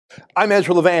I'm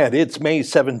Ezra Levant. It's May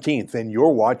 17th, and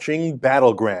you're watching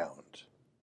Battleground.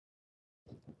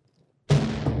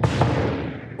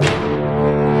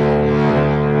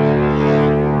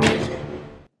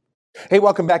 Hey,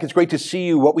 welcome back. It's great to see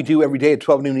you. What we do every day at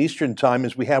 12 noon Eastern Time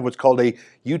is we have what's called a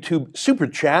YouTube Super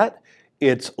Chat.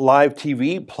 It's live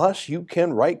TV, plus you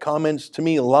can write comments to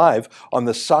me live on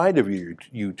the side of your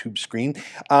YouTube screen.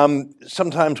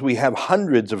 Sometimes we have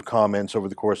hundreds of comments over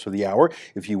the course of the hour.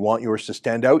 If you want yours to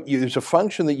stand out, there's a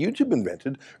function that YouTube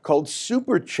invented called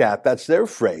Super Chat. That's their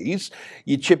phrase.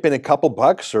 You chip in a couple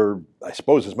bucks, or I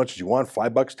suppose as much as you want,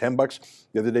 $5, $10.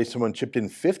 The other day someone chipped in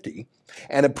 50,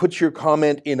 and it puts your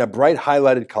comment in a bright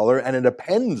highlighted color, and it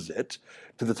appends it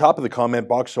to the top of the comment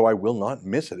box so I will not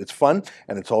miss it. It's fun,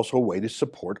 and it's also a way to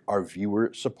support our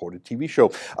viewer-supported TV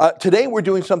show. Today we're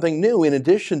doing something new. In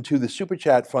addition to the Super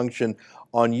Chat function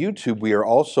on YouTube, we are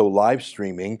also live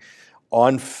streaming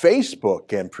on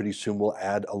Facebook, and pretty soon we'll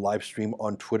add a live stream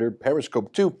on Twitter,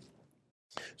 Periscope too.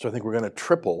 So I think we're going to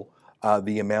triple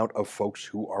the amount of folks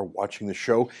who are watching the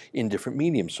show in different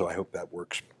mediums, so I hope that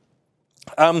works.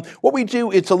 What we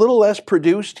do, it's a little less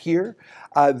produced here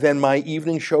than my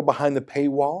evening show behind the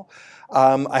paywall.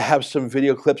 I have some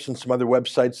video clips and some other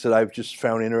websites that I've just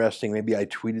found interesting. Maybe I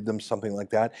tweeted them, something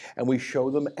like that, and we show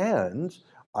them, and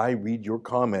I read your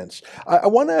comments. I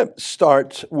want to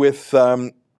start with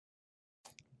the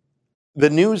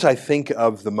news, I think,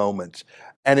 of the moment.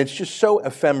 And it's just so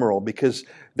ephemeral because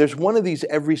there's one of these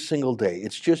every single day.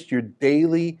 It's just your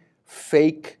daily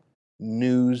fake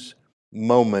news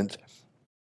moment.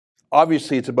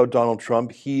 Obviously, it's about Donald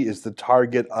Trump. He is the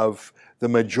target of the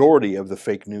majority of the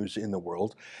fake news in the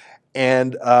world.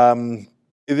 And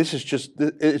this is just,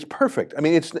 it's perfect. I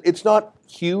mean, it's not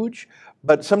huge,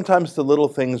 but sometimes the little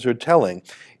things are telling.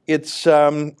 It's,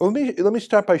 let me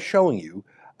start by showing you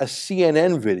a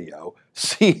CNN video.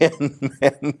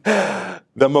 CNN,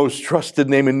 the most trusted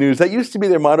name in news. That used to be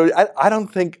their motto. I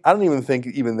don't even think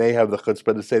even they have the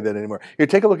chutzpah to say that anymore. Here,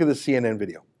 take a look at the CNN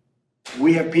video.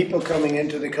 We have people coming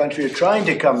into the country or trying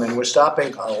to come in. We're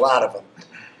stopping a lot of them.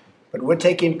 But we're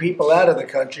taking people out of the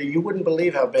country. You wouldn't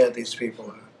believe how bad these people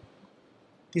are.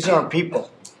 These aren't people.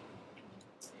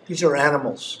 These are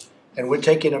animals. And we're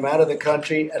taking them out of the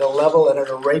country at a level and at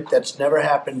a rate that's never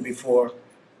happened before.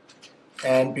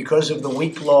 And because of the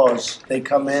weak laws, they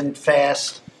come in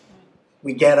fast.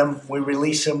 We get them. We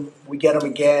release them. We get them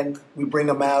again. We bring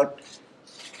them out.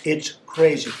 It's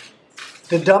crazy.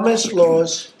 The dumbest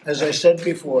laws, as I said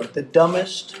before, the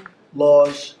dumbest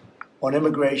laws on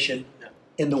immigration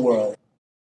in the world.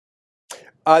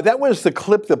 That was the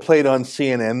clip that played on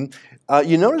CNN.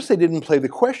 You notice they didn't play the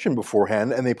question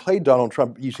beforehand, and they played Donald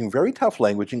Trump using very tough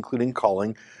language, including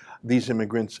calling these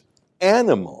immigrants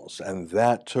animals, and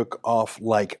that took off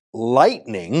like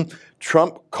lightning.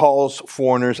 Trump calls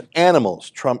foreigners animals.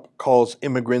 Trump calls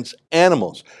immigrants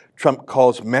animals. Trump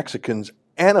calls Mexicans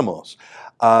animals.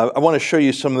 I want to show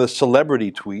you some of the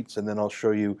celebrity tweets, and then I'll show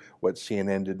you what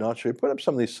CNN did not show you. Put up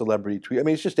some of these celebrity tweets. I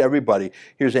mean, it's just everybody.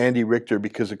 Here's Andy Richter,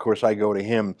 because, of course, I go to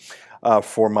him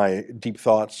for my deep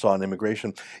thoughts on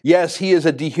immigration. Yes, he is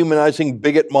a dehumanizing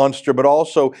bigot monster, but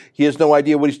also he has no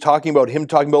idea what he's talking about. Him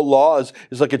talking about laws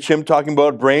is like a chimp talking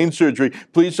about brain surgery.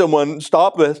 Please, someone,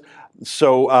 stop this.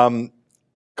 So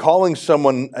calling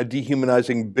someone a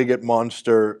dehumanizing bigot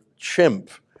monster chimp,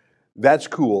 that's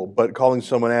cool, but calling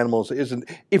someone animals isn't.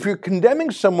 If you're condemning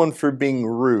someone for being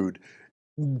rude,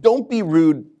 don't be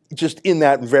rude just in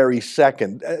that very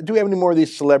second. Do we have any more of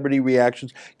these celebrity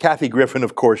reactions? Kathy Griffin,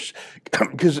 of course,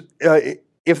 because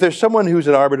if there's someone who's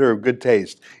an arbiter of good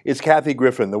taste, it's Kathy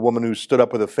Griffin, the woman who stood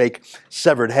up with a fake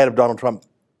severed head of Donald Trump.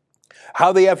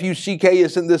 How the F-U-C-K,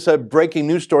 isn't this a breaking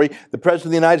news story? The President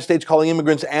of the United States calling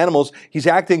immigrants animals. He's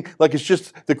acting like it's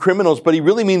just the criminals, but he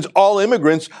really means all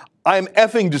immigrants. I'm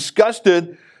effing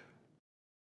disgusted.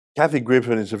 Kathy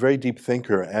Griffin is a very deep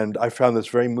thinker, and I found this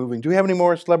very moving. Do we have any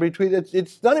more celebrity tweets?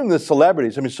 It's not even the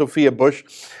celebrities. I mean, Sophia Bush.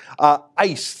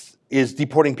 ICE is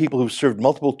deporting people who've served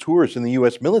multiple tours in the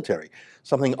U.S. military,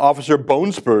 something Officer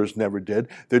Bone Spurs never did.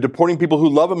 They're deporting people who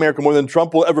love America more than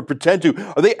Trump will ever pretend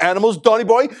to. Are they animals, Donny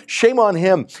Boy? Shame on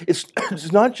him.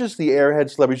 It's not just the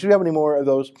airhead celebrities. Do you have any more of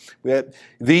those?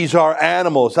 These are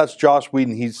animals. That's Joss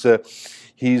Whedon.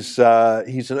 Those are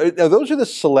the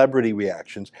celebrity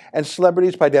reactions. And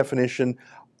celebrities, by definition,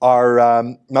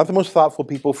 are not the most thoughtful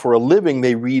people. For a living,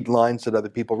 they read lines that other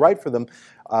people write for them.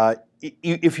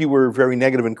 If you were very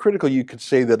negative and critical, you could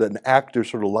say that an actor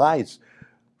sort of lies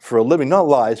for a living. Not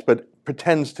lies, but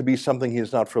pretends to be something he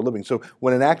is not for a living. So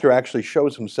when an actor actually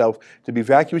shows himself to be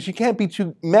vacuous, you can't be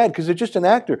too mad because they're just an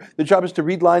actor. The job is to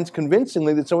read lines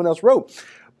convincingly that someone else wrote.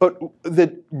 but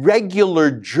the regular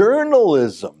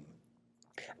journalism,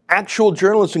 actual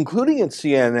journalists, including at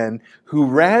CNN, who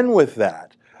ran with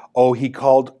that, oh, he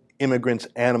called immigrants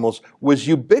animals, was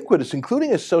ubiquitous,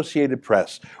 including Associated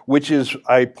Press, which is,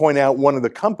 I point out, one of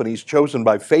the companies chosen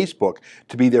by Facebook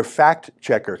to be their fact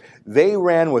checker. They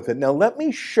ran with it. Now, let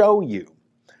me show you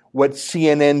what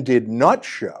CNN did not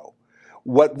show,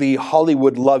 what the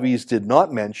Hollywood lovies did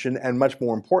not mention, and much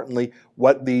more importantly,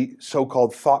 what the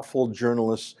so-called thoughtful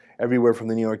journalists everywhere from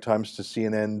the New York Times to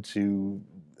CNN to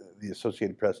the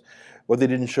Associated Press, what they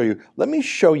didn't show you. Let me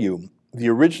show you the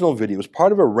original video. It was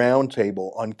part of a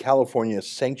roundtable on California's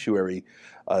sanctuary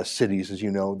cities. As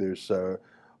you know, there's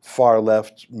far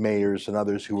left mayors and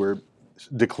others who are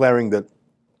declaring that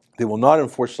they will not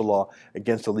enforce the law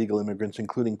against illegal immigrants,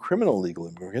 including criminal illegal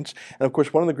immigrants. And of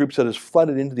course, one of the groups that has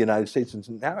flooded into the United States and is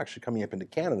now actually coming up into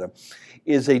Canada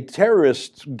is a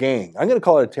terrorist gang. I'm going to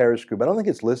call it a terrorist group. I don't think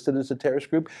it's listed as a terrorist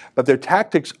group, but their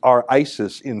tactics are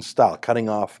ISIS in style, cutting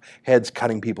off heads,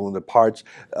 cutting people into parts.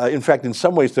 In fact, in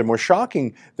some ways, they're more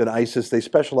shocking than ISIS. They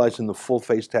specialize in the full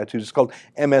face tattoos. It's called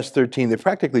MS-13. They've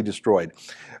practically destroyed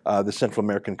the Central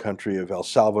American country of El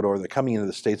Salvador. They're coming into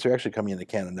the States. They're actually coming into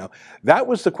Canada now. That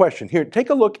was the question. Here, take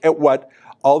a look at what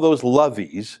all those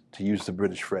lovies, to use the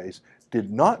British phrase, did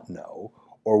not know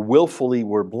or willfully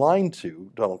were blind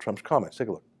to Donald Trump's comments. Take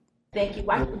a look. Thank you.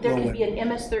 There can be an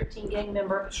MS-13 gang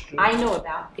member I know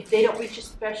about. If they don't reach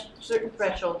a certain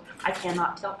threshold, I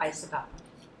cannot tell ICE about them.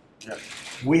 Yeah.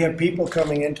 We have people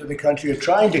coming into the country or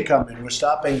trying to come in. We're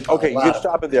stopping. Okay, you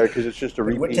stop it there because it's just a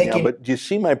repeat now. But do you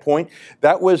see my point?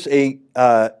 That was a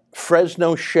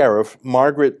Fresno sheriff,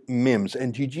 Margaret Mims,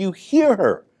 and did you hear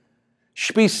her?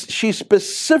 She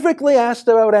specifically asked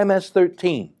about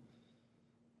MS-13.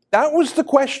 That was the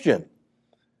question.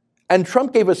 And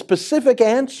Trump gave a specific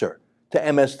answer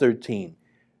to MS-13.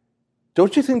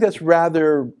 Don't you think that's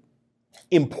rather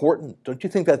important? Don't you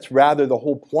think that's rather the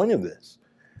whole point of this?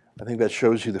 I think that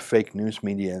shows you the fake news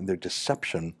media and their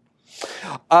deception.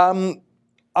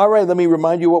 All right, let me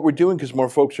remind you what we're doing because more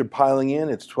folks are piling in.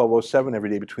 It's 12:07 every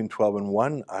day between 12 and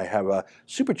 1. I have a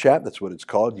super chat, that's what it's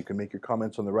called. You can make your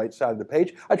comments on the right side of the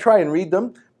page. I try and read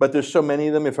them, but there's so many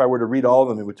of them. If I were to read all of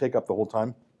them, it would take up the whole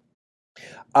time.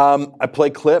 I play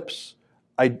clips.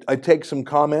 I take some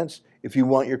comments. If you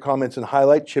want your comments and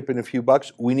highlight, chip in a few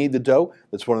bucks. We need the dough.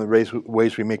 That's one of the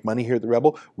ways we make money here at The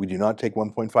Rebel. We do not take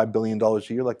 $1.5 billion a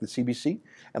year like the CBC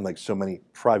and like so many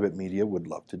private media would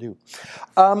love to do.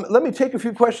 Let me take a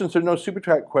few questions. There are no super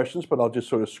chat questions, but I'll just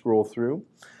sort of scroll through.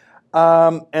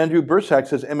 Andrew Bursack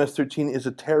says MS-13 is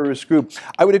a terrorist group.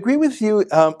 I would agree with you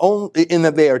only in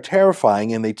that they are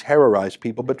terrifying and they terrorize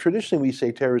people, but traditionally we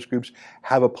say terrorist groups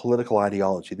have a political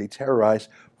ideology. They terrorize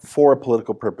for a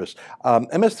political purpose.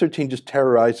 MS-13 just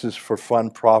terrorizes for fun,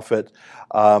 profit,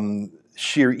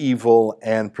 sheer evil,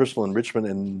 and personal enrichment,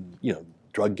 and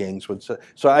drug gangs would say.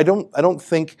 So I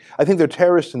think they're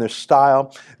terrorists in their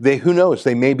style. Who knows?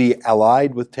 They may be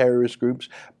allied with terrorist groups,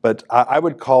 but I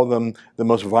would call them the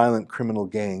most violent criminal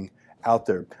gang out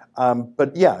there.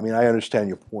 But yeah, I mean, I understand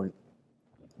your point.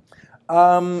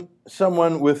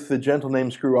 Someone with the gentle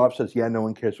name Screw Off says, yeah, no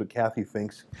one cares what Kathy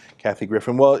thinks. Kathy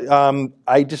Griffin. Well,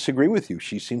 I disagree with you.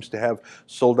 She seems to have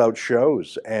sold out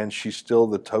shows, and she's still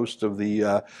the toast of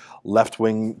the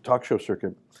left-wing talk show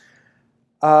circuit.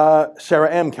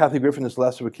 Sarah M., Kathy Griffin is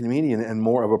less of a comedian and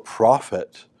more of a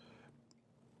prophet.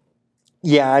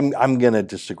 Yeah, I'm going to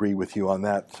disagree with you on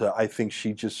that. I think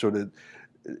she just sort of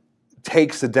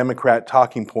takes the Democrat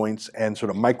talking points and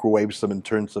sort of microwaves them and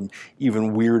turns them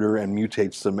even weirder and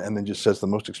mutates them and then just says the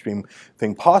most extreme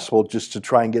thing possible just to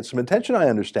try and get some attention. I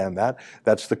understand that.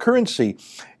 That's the currency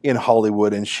in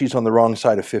Hollywood, and she's on the wrong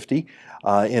side of 50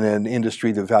 in an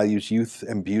industry that values youth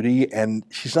and beauty, and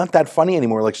she's not that funny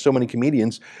anymore like so many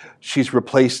comedians. She's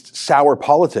replaced sour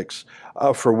politics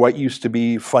for what used to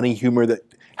be funny humor that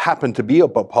happened to be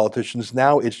about politicians.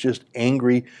 Now it's just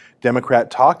angry Democrat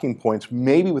talking points,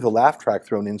 maybe with a laugh track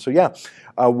thrown in. So yeah,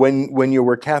 when you're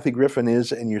where Kathy Griffin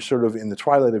is and you're sort of in the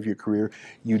twilight of your career,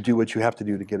 you do what you have to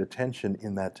do to get attention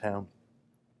in that town.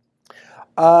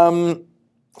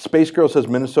 Space Girl says,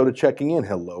 Minnesota checking in.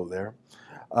 Hello there.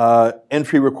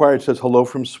 Entry required says, hello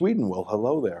from Sweden. Well,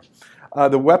 hello there.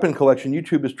 The weapon collection,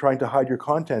 YouTube is trying to hide your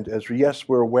content. Yes,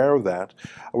 we're aware of that.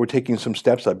 We're taking some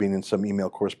steps. I've been in some email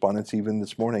correspondence even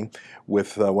this morning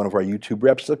with one of our YouTube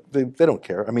reps. They don't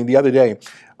care. I mean, the other day,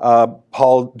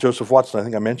 Paul Joseph Watson, I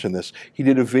think I mentioned this, he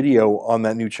did a video on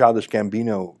that new Childish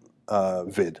Gambino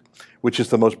vid, which is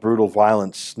the most brutal,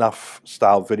 violent,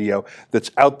 snuff-style video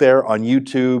that's out there on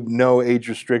YouTube, no age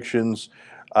restrictions,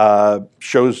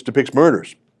 depicts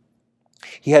murders.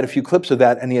 He had a few clips of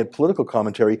that, and he had political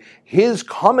commentary. His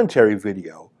commentary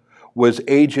video was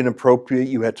age inappropriate.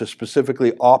 You had to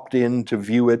specifically opt in to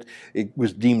view it. It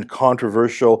was deemed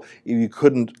controversial. You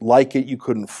couldn't like it, you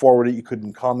couldn't forward it, you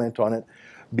couldn't comment on it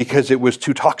because it was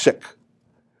too toxic.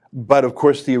 But of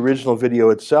course, the original video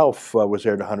itself was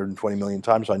aired 120 million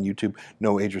times on YouTube.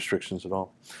 No age restrictions at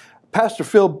all. Pastor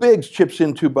Phil Biggs chips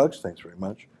in $2. Thanks very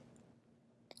much.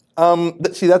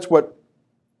 See, that's what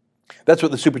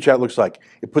the Super Chat looks like.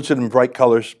 It puts it in bright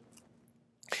colors.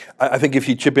 I think if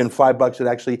you chip in $5, it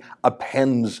actually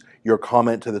appends your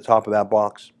comment to the top of that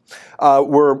box.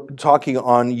 We're talking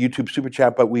on YouTube Super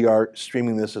Chat, but we are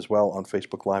streaming this as well on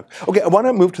Facebook Live. Okay, I want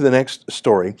to move to the next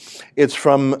story. It's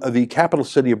from the capital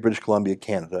city of British Columbia,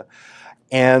 Canada.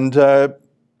 And,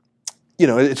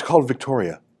 it's called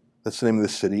Victoria. That's the name of the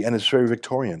city, and it's very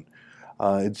Victorian.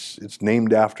 It's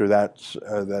named after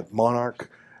that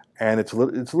monarch, and it's a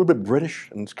little bit British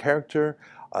in its character.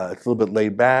 It's a little bit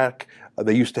laid back.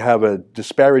 They used to have a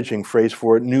disparaging phrase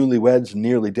for it: newlyweds,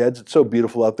 nearly deads. It's so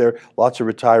beautiful out there. Lots of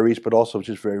retirees, but also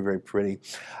just very, very pretty.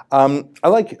 I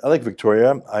like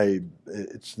Victoria.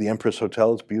 It's the Empress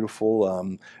Hotel. It's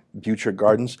beautiful. Butcher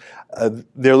Gardens.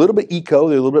 They're a little bit eco.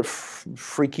 They're a little bit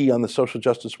freaky on the social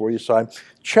justice warrior side.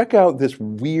 Check out this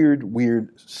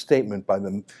weird statement by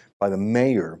the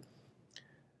mayor.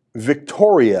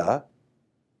 Victoria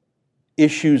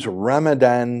issues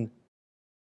Ramadan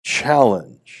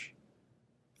challenge.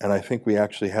 And I think we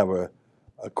actually have a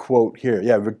quote here.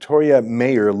 Yeah, Victoria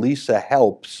Mayor Lisa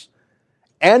Helps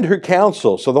and her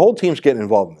council, so the whole team's getting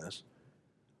involved in this,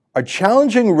 are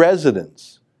challenging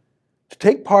residents to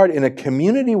take part in a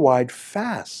community-wide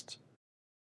fast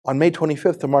on May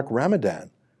 25th to mark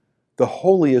Ramadan, the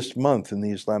holiest month in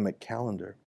the Islamic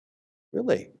calendar.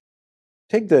 Really?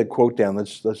 Take the quote down.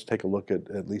 Let's take a look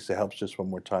at Lisa Helps just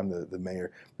one more time, the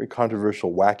mayor. Very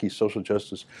controversial, wacky social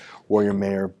justice warrior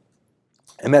mayor.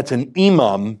 And that's an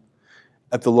imam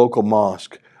at the local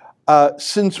mosque.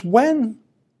 Since when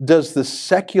does the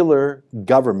secular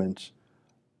government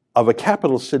of a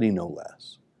capital city, no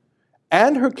less,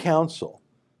 and her council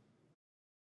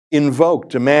invoke,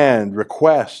 demand,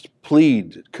 request,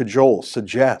 plead, cajole,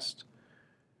 suggest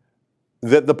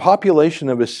that the population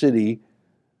of a city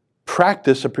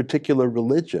practice a particular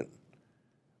religion,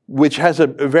 which has a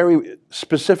very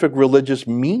specific religious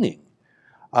meaning?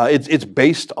 It's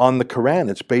based on the Quran.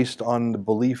 It's based on the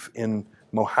belief in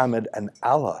Muhammad and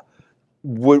Allah.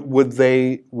 Would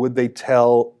they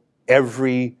tell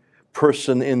every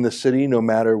person in the city, no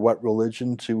matter what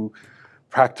religion, to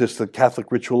practice the Catholic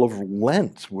ritual of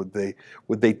Lent? Would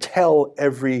they tell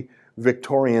every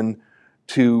Victorian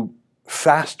to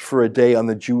fast for a day on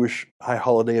the Jewish high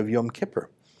holiday of Yom Kippur?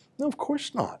 No, of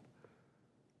course not.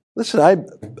 Listen,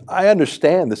 I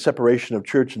understand the separation of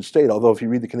church and state, although if you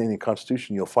read the Canadian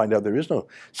Constitution, you'll find out there is no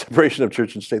separation of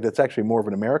church and state. That's actually more of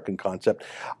an American concept.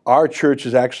 Our church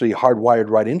is actually hardwired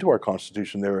right into our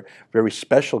Constitution. There are very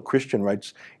special Christian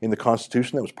rights in the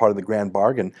Constitution that was part of the grand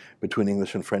bargain between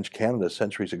English and French Canada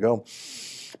centuries ago.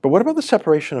 But what about the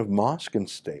separation of mosque and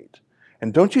state?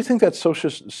 And don't you think that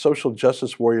social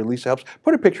justice warrior Lisa Helps?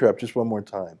 Put her picture up just one more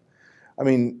time. I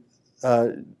mean,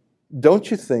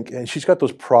 don't you think, and she's got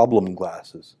those problem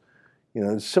glasses,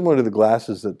 similar to the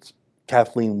glasses that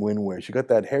Kathleen Wynne wears. You got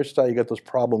that hairstyle, you got those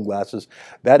problem glasses.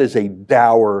 That is a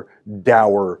dour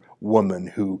woman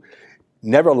who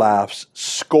never laughs,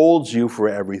 scolds you for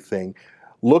everything,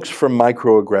 looks for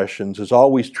microaggressions, is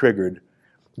always triggered.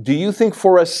 Do you think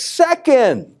for a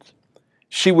second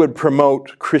she would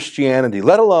promote Christianity,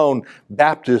 let alone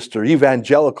Baptist or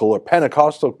evangelical or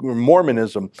Pentecostal or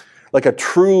Mormonism, like a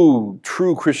true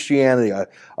Christianity,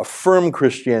 a firm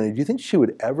Christianity? Do you think she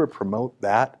would ever promote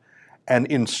that and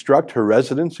instruct her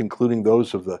residents, including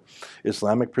those of the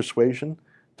Islamic persuasion,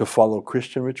 to follow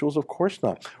Christian rituals? Of course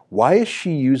not. Why is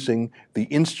she using the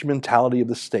instrumentality of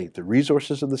the state, the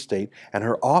resources of the state, and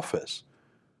her office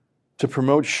to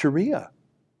promote Sharia?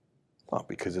 Well,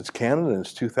 because it's Canada and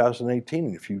it's 2018,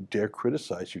 and if you dare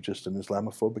criticize, you're just an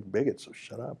Islamophobic bigot, so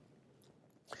shut up.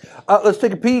 Let's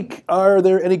take a peek. Are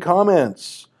there any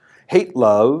comments? Hate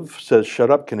Love says,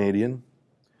 "Shut up, Canadian."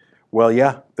 Well,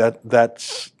 yeah,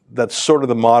 that's sort of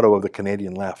the motto of the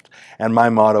Canadian left. And my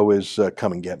motto is,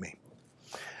 come and get me.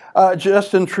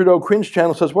 Justin Trudeau Cringe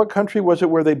Channel says, "What country was it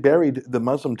where they buried the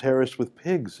Muslim terrorists with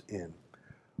pigs in?"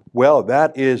 Well,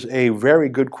 that is a very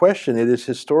good question. It is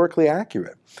historically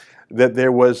accurate that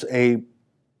there was an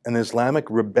Islamic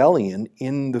rebellion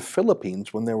in the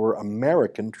Philippines when there were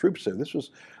American troops there. This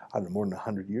was, I don't know, more than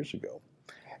 100 years ago.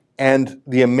 And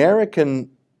the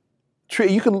American,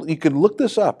 you can look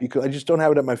this up. I just don't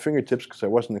have it at my fingertips because I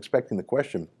wasn't expecting the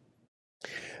question.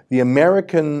 The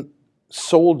American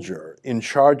soldier in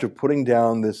charge of putting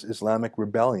down this Islamic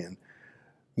rebellion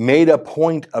made a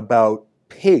point about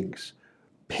pigs,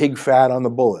 pig fat on the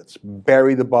bullets,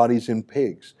 bury the bodies in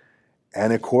pigs.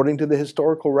 And according to the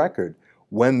historical record,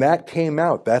 when that came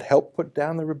out, that helped put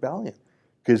down the rebellion,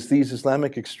 because these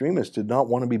Islamic extremists did not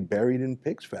want to be buried in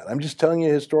pig's fat. I'm just telling you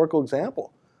a historical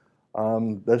example.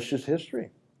 That's just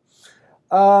history.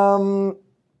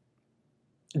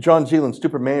 John Zealand,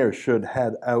 stupid mayor should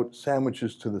hand out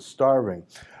sandwiches to the starving.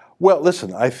 Well,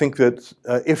 listen, I think that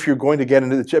if you're going to get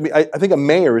into the, I think a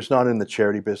mayor is not in the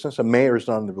charity business. A mayor is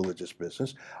not in the religious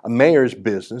business. A mayor's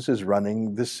business is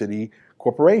running the city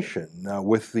corporation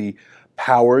with the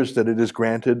powers that it is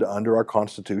granted under our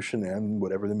Constitution and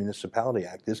whatever the Municipality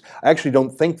Act is. I actually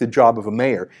don't think the job of a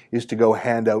mayor is to go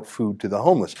hand out food to the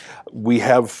homeless. We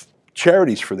have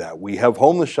charities for that. We have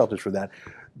homeless shelters for that.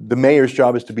 The mayor's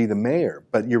job is to be the mayor.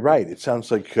 But you're right. It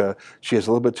sounds like she has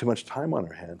a little bit too much time on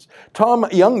her hands. Tom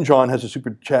Youngjohn has a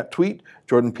super chat tweet.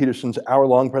 Jordan Peterson's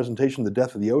hour-long presentation, The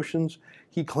Death of the Oceans.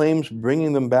 He claims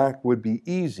bringing them back would be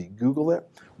easy. Google it.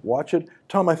 Watch it.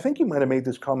 Tom, I think you might have made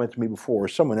this comment to me before, or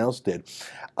someone else did.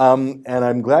 And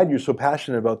I'm glad you're so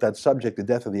passionate about that subject, The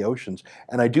Death of the Oceans.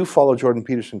 And I do follow Jordan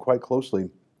Peterson quite closely.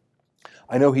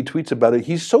 I know he tweets about it.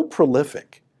 He's so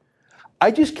prolific. I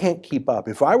just can't keep up.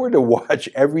 If I were to watch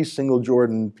every single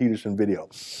Jordan Peterson video,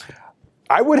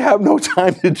 I would have no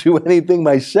time to do anything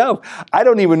myself. I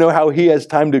don't even know how he has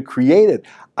time to create it.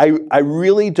 I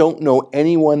really don't know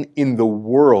anyone in the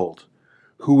world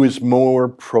who is more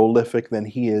prolific than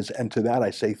he is, and to that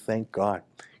I say thank God.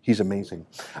 He's amazing.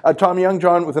 Tom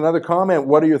Youngjohn with another comment.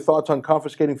 What are your thoughts on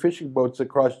confiscating fishing boats that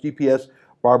cross GPS,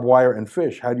 barbed wire, and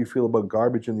fish? How do you feel about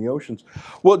garbage in the oceans?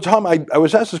 Well, Tom, I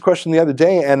was asked this question the other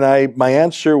day, and my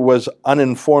answer was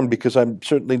uninformed, because I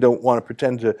certainly don't want to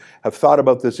pretend to have thought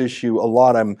about this issue a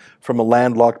lot. I'm from a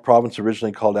landlocked province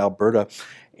originally called Alberta,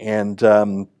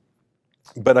 and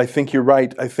but I think you're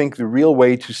right. I think the real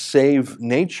way to save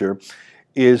nature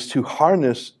is to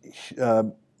harness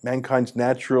mankind's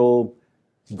natural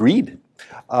greed.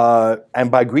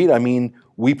 And by greed, I mean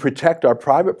we protect our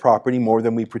private property more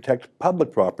than we protect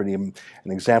public property. And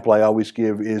an example I always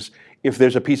give is, if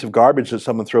there's a piece of garbage that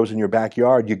someone throws in your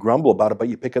backyard, you grumble about it, but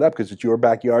you pick it up because it's your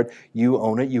backyard, you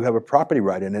own it, you have a property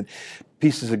right in it.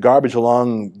 Pieces of garbage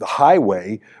along the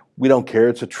highway, we don't care.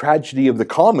 It's a tragedy of the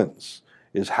commons,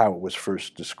 is how it was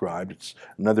first described. It's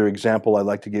another example I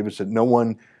like to give is that no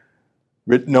one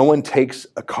takes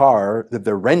a car that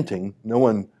they're renting, no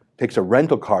one takes a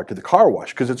rental car to the car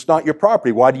wash, because it's not your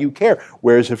property. Why do you care?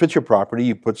 Whereas if it's your property,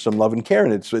 you put some love and care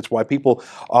in it. It's why people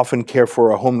often care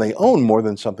for a home they own more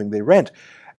than something they rent.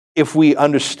 If we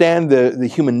understand the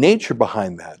human nature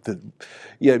behind that,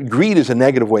 greed is a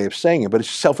negative way of saying it, but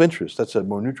it's self-interest. That's a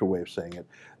more neutral way of saying it.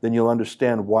 Then you'll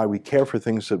understand why we care for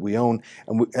things that we own,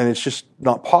 and it's just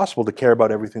not possible to care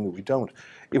about everything that we don't.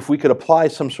 If we could apply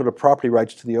some sort of property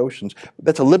rights to the oceans,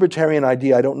 that's a libertarian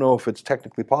idea. I don't know if it's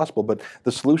technically possible, but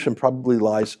the solution probably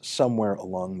lies somewhere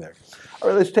along there. All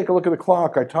right, let's take a look at the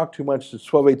clock. I talked too much. It's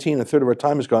 12:18. A third of our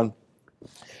time is gone.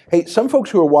 Hey, some folks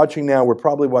who are watching now were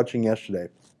probably watching yesterday.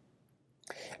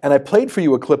 And I played for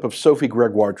you a clip of Sophie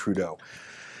Gregoire Trudeau.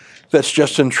 That's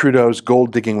Justin Trudeau's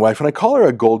gold-digging wife. And I call her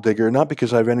a gold digger, not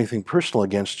because I have anything personal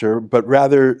against her, but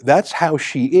rather that's how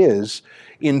she is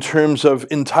in terms of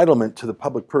entitlement to the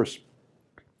public purse.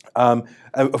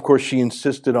 Of course, she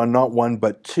insisted on not one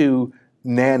but two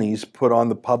nannies put on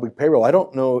the public payroll. I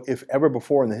don't know if ever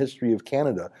before in the history of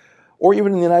Canada, or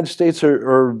even in the United States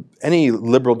or any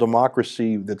liberal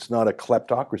democracy that's not a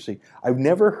kleptocracy, I've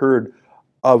never heard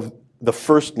of the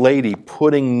First Lady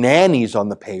putting nannies on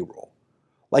the payroll.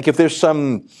 Like if there's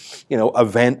some,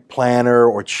 event planner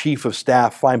or chief of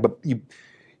staff, fine, but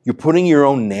you're putting your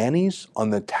own nannies on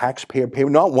the taxpayer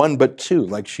payroll, not one but two,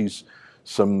 like she's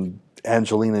some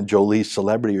Angelina Jolie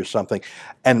celebrity or something.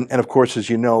 And of course, as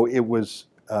you know, it was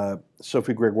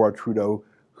Sophie Gregoire Trudeau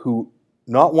who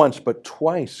not once but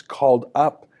twice called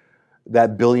up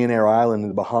that billionaire island in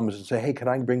the Bahamas and said, hey, can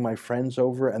I bring my friends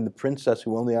over? And the princess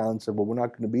who owned the island said, well, we're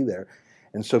not going to be there.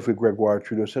 And Sophie Gregoire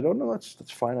Trudeau said, oh, no,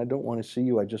 that's fine. I don't want to see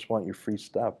you. I just want your free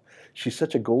stuff. She's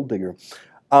such a gold digger.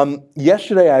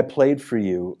 Yesterday, I played for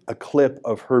you a clip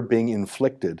of her being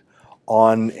inflicted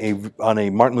on a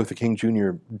Martin Luther King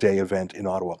Jr. Day event in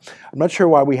Ottawa. I'm not sure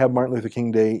why we have Martin Luther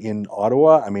King Day in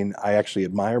Ottawa. I mean, I actually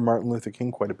admire Martin Luther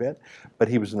King quite a bit, but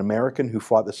he was an American who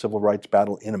fought the civil rights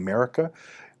battle in America.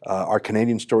 Our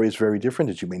Canadian story is very different.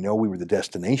 As you may know, we were the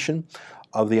destination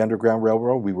of the Underground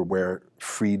Railroad. We were where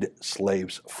freed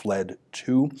slaves fled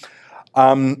to.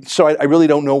 So I really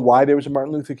don't know why there was a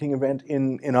Martin Luther King event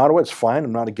in Ottawa. It's fine.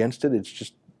 I'm not against it. It's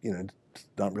just,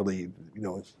 not really,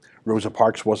 Rosa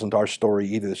Parks wasn't our story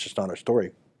either. It's just not our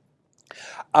story.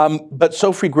 But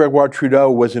Sophie Gregoire Trudeau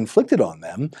was inflicted on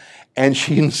them, and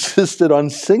she insisted on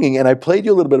singing. And I played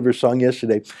you a little bit of her song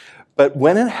yesterday. But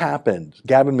when it happened,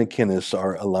 Gavin McInnes,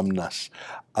 our alumnus,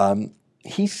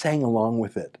 he sang along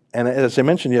with it. And as I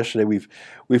mentioned yesterday, we've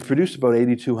produced about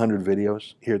 8,200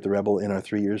 videos here at the Rebel in our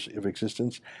 3 years of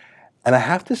existence. And I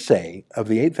have to say, of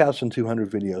the 8,200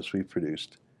 videos we've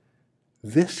produced,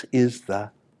 this is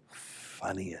the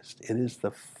funniest. It is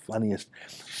the funniest.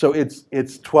 So it's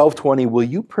 12:20. Will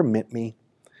you permit me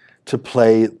to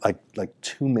play like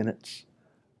 2 minutes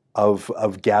of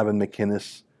Gavin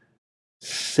McInnes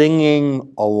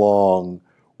singing along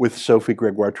with Sophie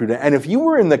Gregoire Trudeau? And if you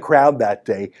were in the crowd that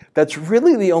day, that's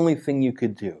really the only thing you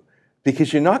could do,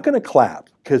 because you're not going to clap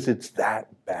because it's that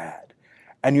bad.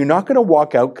 And you're not going to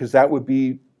walk out because that would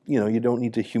be, you don't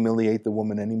need to humiliate the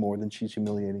woman any more than she's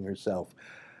humiliating herself.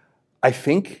 I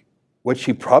think what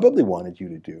she probably wanted you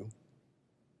to do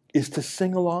is to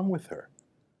sing along with her.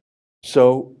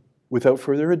 So, without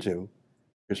further ado,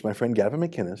 here's my friend Gavin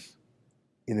McInnes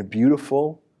in a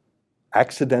beautiful,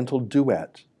 accidental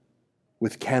duet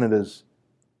with Canada's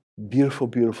beautiful,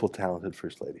 beautiful, talented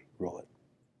First Lady. Roll it.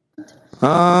 The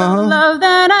love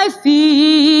that I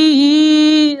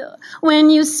feel when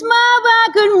you smile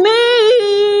back at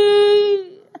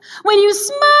me, when you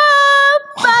smile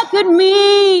back at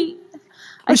me.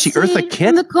 Is she Eartha Kitt?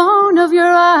 In the corner of your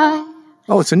eye.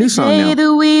 Oh, it's a new song Say now.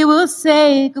 that we will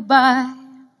say goodbye,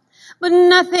 but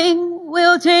nothing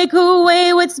will take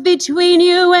away what's between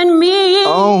you and me.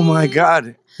 Oh my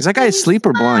God. Is that guy asleep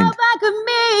or blind? Smile back at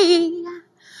me.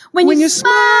 When you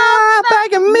smile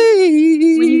back at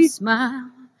me. When you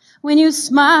smile, when you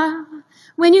smile,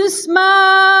 when you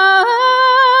smile.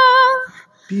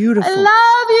 Beautiful. I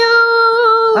love you.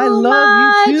 I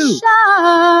love you too.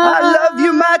 Child. I love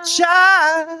you, my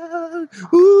child.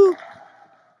 Ooh.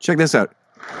 Check this out.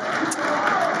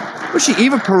 Was she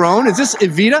Eva Perón? Is this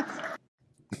Evita?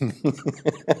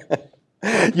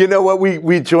 You know what?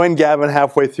 We joined Gavin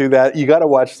halfway through that. You got to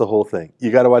watch the whole thing.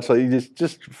 You got to watch. You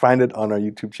just find it on our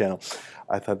YouTube channel.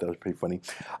 I thought that was pretty funny.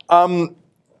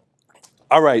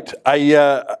 All right,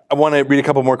 I want to read a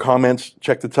couple more comments.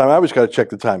 Check the time. I always got to check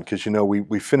the time because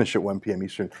we finish at 1 p.m.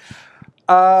 Eastern.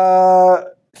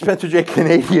 Spencer J.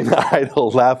 Canadian Idol,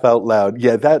 laugh out loud.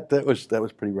 Yeah, that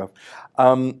was pretty rough.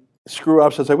 Screw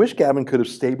Up says, I wish Gavin could have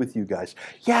stayed with you guys.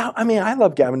 Yeah, I mean, I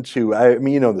love Gavin too. I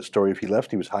mean, you know the story. If he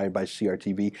left, he was hired by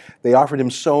CRTV. They offered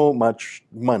him so much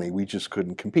money, we just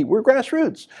couldn't compete. We're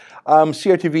grassroots.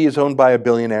 CRTV is owned by a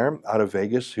billionaire out of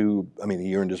Vegas who, I mean,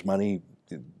 he earned his money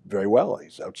very well.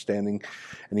 He's outstanding,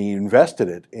 and he invested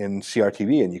it in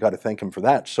CRTV, and you got to thank him for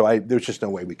that. So there's just no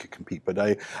way we could compete. But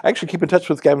I actually keep in touch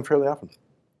with Gavin fairly often.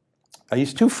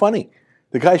 He's too funny.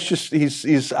 The guy's just,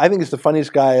 I think he's the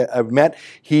funniest guy I've met.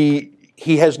 He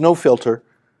has no filter,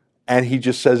 and he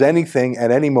just says anything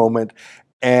at any moment.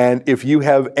 And if you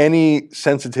have any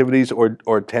sensitivities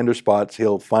or tender spots,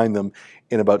 he'll find them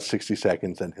in about 60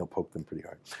 seconds, and he'll poke them pretty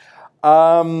hard.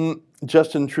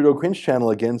 Justin Trudeau Cringe Channel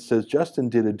again says, Justin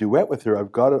did a duet with her.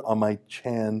 I've got it on my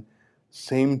chan.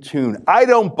 Same tune. I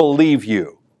don't believe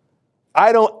you.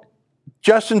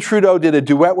 Justin Trudeau did a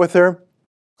duet with her.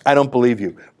 I don't believe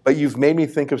you. But you've made me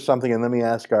think of something, and let me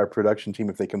ask our production team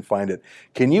if they can find it.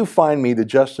 Can you find me the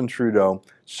Justin Trudeau,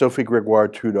 Sophie Gregoire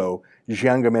Trudeau,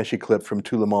 Jian Ghomeshi clip from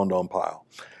Tout le monde en parle?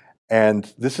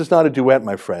 And this is not a duet,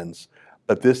 my friends,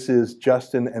 but this is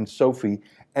Justin and Sophie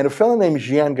and a fellow named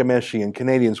Jian Ghomeshi, and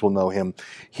Canadians will know him.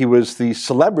 He was the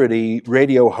celebrity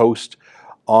radio host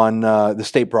on the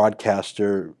state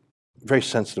broadcaster, very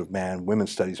sensitive man,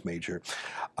 women's studies major.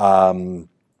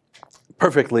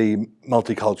 Perfectly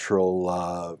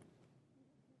multicultural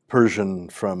Persian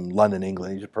from London,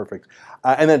 England. He's just perfect.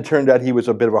 And then it turned out he was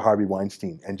a bit of a Harvey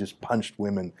Weinstein and just punched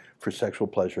women for sexual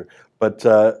pleasure. But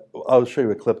I'll show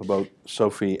you a clip about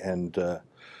Sophie and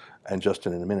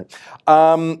Justin in a minute.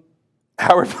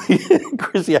 Howard bleeding,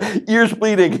 Chris, yeah, ears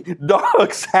bleeding,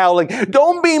 dogs howling.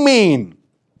 Don't be mean.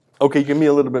 Okay, give me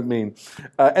a little bit mean.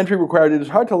 Entry required. It is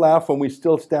hard to laugh when we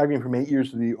still staggering from 8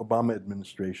 years of the Obama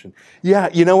administration. Yeah,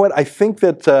 you know what? I think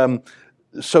that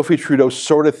Sophie Trudeau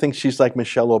sort of thinks she's like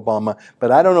Michelle Obama,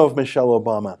 but I don't know if Michelle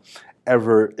Obama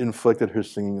ever inflicted her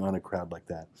singing on a crowd like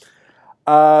that.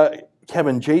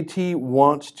 Kevin, JT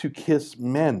wants to kiss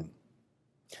men.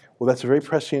 Well, that's a very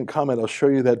prescient comment. I'll show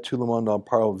you that Tout le monde en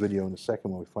parle video in a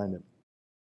second when we find it.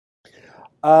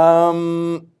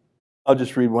 I'll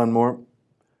just read one more.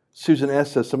 Susan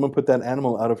S. says, someone put that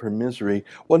animal out of her misery.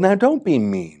 Well, now don't be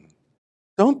mean.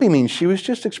 Don't be mean. She was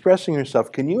just expressing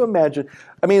herself. Can you imagine?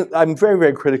 I mean, I'm very,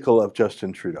 very critical of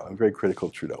Justin Trudeau. I'm very critical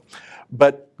of Trudeau.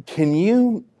 But can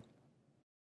you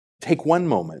take one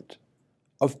moment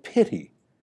of pity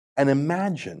and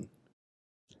imagine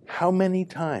how many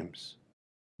times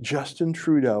Justin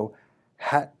Trudeau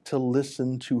had to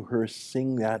listen to her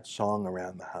sing that song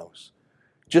around the house?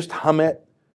 Just hum it,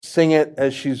 sing it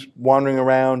as she's wandering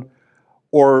around,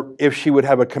 or if she would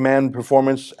have a command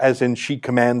performance, as in she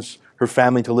commands her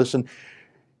family to listen.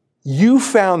 You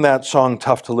found that song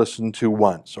tough to listen to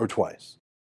once or twice.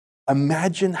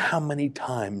 Imagine how many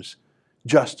times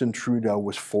Justin Trudeau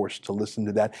was forced to listen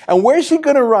to that. And where's he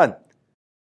going to run?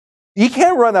 He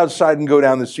can't run outside and go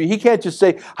down the street. He can't just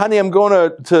say, honey, I'm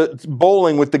going to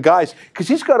bowling with the guys, because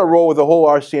he's got to roll with the whole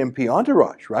RCMP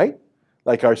entourage, right?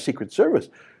 Like our Secret Service.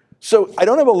 So I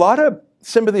don't have a lot of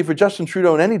sympathy for Justin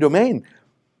Trudeau in any domain.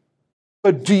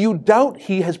 But do you doubt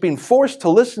he has been forced to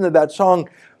listen to that song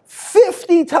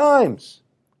 50 times?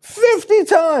 50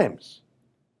 times!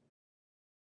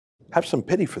 Have some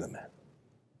pity for the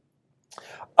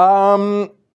man.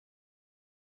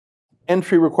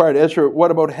 Entry required. Ezra,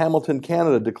 what about Hamilton,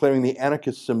 Canada, declaring the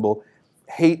anarchist symbol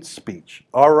hate speech?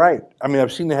 All right. I mean,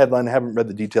 I've seen the headline. I haven't read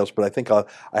the details, but I think I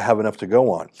have enough to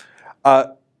go on.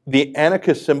 The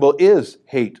anarchist symbol is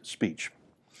hate speech.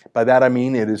 By that I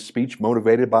mean it is speech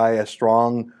motivated by a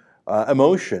strong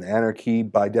emotion. Anarchy,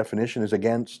 by definition, is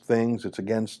against things. It's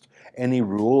against any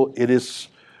rule. It is,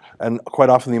 and quite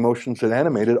often the emotions that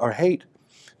animate it are hate.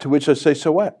 To which I say,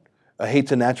 so what?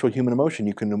 Hate's a natural human emotion.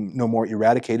 You can no more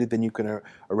eradicate it than you can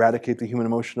eradicate the human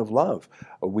emotion of love.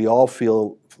 We all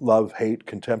feel love, hate,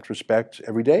 contempt, respect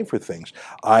every day for things.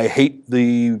 I hate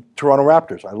the Toronto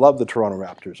Raptors. I love the Toronto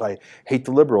Raptors. I hate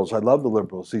the Liberals. I love the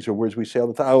Liberals. These are words we say all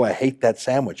the time. Oh, I hate that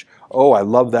sandwich. Oh, I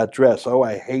love that dress. Oh,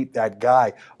 I hate that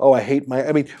guy. Oh, I hate my...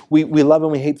 I mean, we love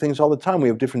and we hate things all the time. We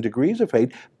have different degrees of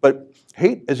hate, but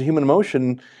hate as a human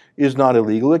emotion is not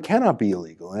illegal. It cannot be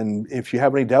illegal. And if you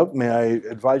have any doubt, may I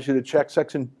advise you to check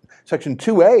Section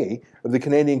 2A of the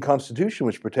Canadian Constitution,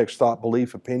 which protects thought,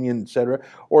 belief, opinion, etc.,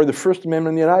 or the First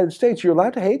Amendment in the United States. You're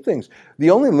allowed to hate things. The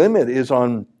only limit is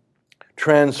on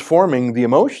transforming the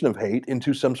emotion of hate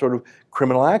into some sort of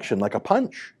criminal action, like a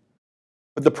punch.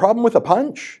 But the problem with a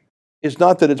punch is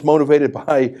not that it's motivated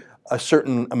by a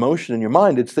certain emotion in your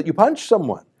mind, it's that you punch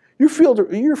someone. You're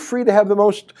free to have the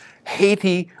most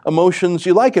hatey emotions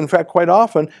you like. In fact, quite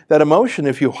often, that emotion,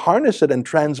 if you harness it and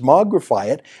transmogrify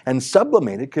it and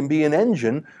sublimate it, can be an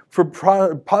engine for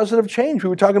positive change. We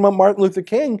were talking about Martin Luther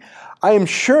King. I am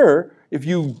sure if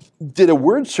you did a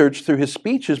word search through his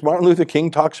speeches, Martin Luther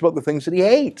King talks about the things that he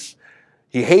hates.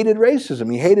 He hated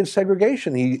racism. He hated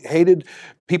segregation. He hated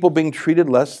people being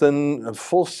treated less than a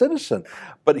full citizen.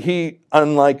 But he,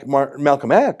 unlike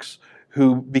Malcolm X,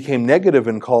 who became negative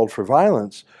and called for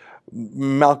violence,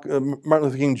 Martin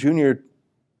Luther King Jr.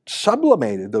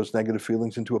 sublimated those negative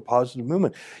feelings into a positive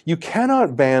movement. You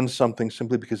cannot ban something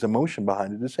simply because the emotion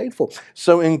behind it is hateful.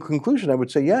 So in conclusion, I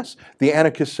would say, yes, the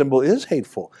anarchist symbol is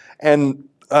hateful. And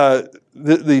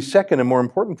the second and more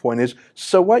important point is,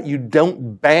 so what? You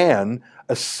don't ban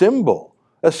a symbol.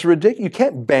 That's ridiculous. You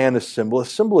can't ban a symbol. A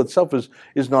symbol itself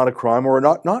is not a crime or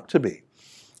not to be.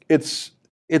 It's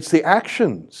the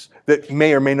actions that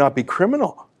may or may not be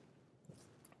criminal.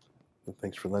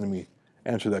 Thanks for letting me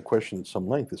answer that question at some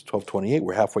length. It's 12:28.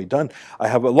 We're halfway done. I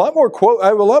have a lot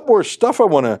more stuff I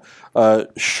want to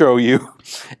show you.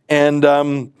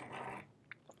 And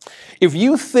if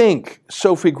you think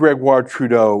Sophie Gregoire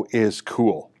Trudeau is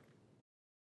cool,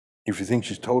 if you think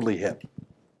she's totally hip,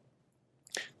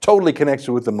 totally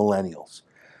connected with the millennials,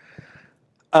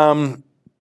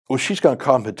 well, she's got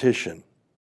competition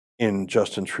in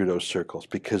Justin Trudeau's circles,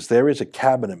 because there is a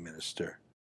cabinet minister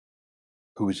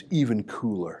who is even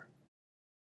cooler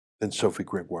than Sophie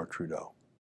Gregoire Trudeau.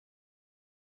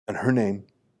 And her name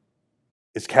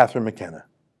is Catherine McKenna.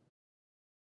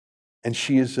 And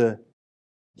she is a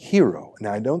hero.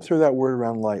 Now, I don't throw that word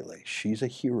around lightly. She's a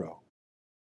hero.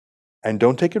 And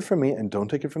don't take it from me, and don't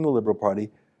take it from the Liberal Party.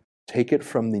 Take it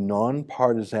from the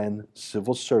nonpartisan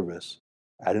civil service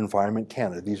at Environment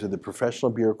Canada. These are the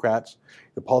professional bureaucrats.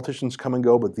 The politicians come and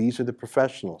go, but these are the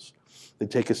professionals. They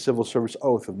take a civil service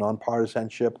oath of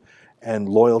nonpartisanship and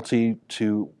loyalty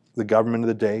to the government of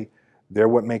the day. They're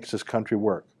what makes this country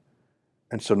work.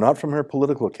 And so not from her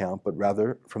political account, but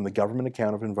rather from the government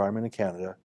account of Environment in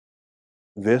Canada,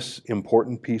 this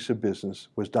important piece of business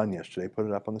was done yesterday. Put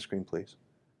it up on the screen, please.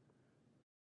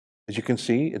 As you can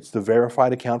see, it's the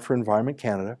verified account for Environment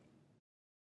Canada.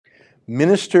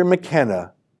 Minister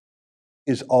McKenna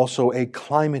is also a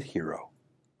climate hero.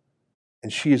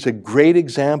 And she is a great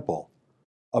example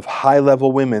of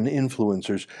high-level women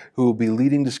influencers who will be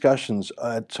leading discussions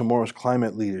at tomorrow's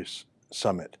Climate Leaders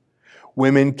Summit.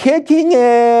 Women kicking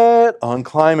it on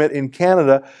climate in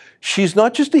Canada. She's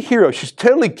not just a hero, she's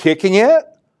totally kicking it.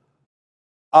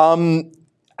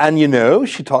 And you know,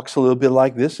 she talks a little bit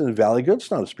like this in Valley Good.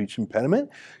 It's not a speech impediment.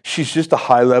 She's just a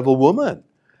high-level woman.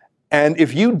 And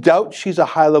if you doubt she's a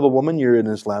high-level woman, you're an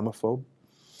Islamophobe.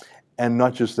 And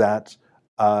not just that,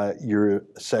 you're a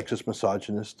sexist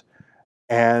misogynist.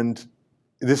 And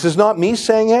this is not me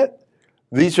saying it.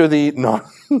 These are the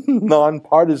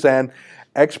nonpartisan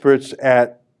experts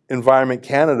at Environment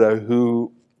Canada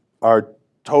who are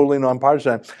totally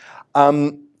nonpartisan.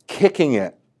 Kicking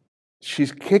it.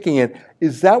 She's kicking it.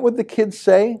 Is that what the kids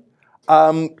say?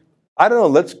 I don't know.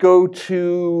 Let's go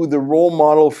to the role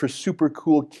model for super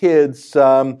cool kids.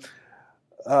 What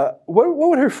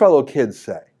would her fellow kids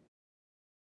say?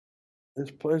 We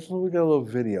got a little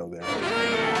video there.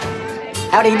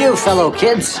 How do you do, fellow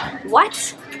kids?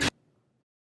 What?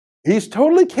 He's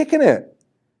totally kicking it.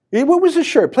 What was his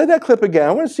shirt? Play that clip again.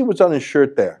 I want to see what's on his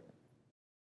shirt there.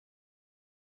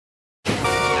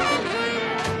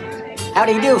 How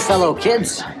do you do, fellow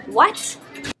kids? What?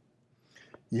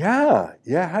 Yeah.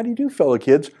 How do you do, fellow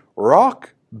kids?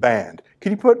 Rock band.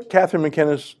 Can you put Catherine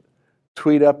McKenna's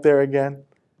tweet up there again?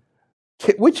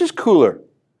 Which is cooler?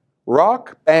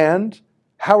 Rock band,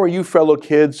 how are you, fellow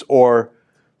kids? Or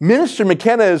Minister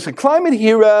McKenna is a climate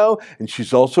hero, and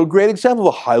she's also a great example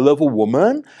of a high-level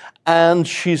woman, and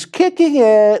she's kicking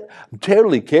it,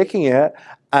 totally kicking it,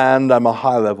 and I'm a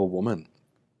high-level woman.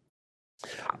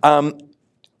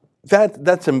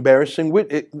 That's embarrassing. What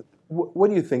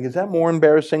do you think? Is that more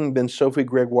embarrassing than Sophie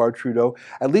Gregoire Trudeau?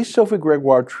 At least Sophie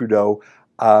Gregoire Trudeau,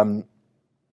 well,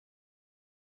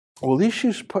 at least she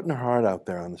was putting her heart out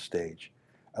there on the stage.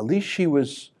 At least she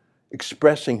was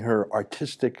expressing her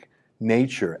artistic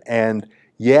nature. And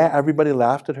yeah, everybody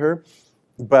laughed at her,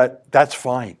 but that's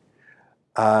fine.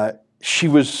 She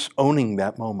was owning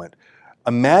that moment.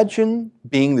 Imagine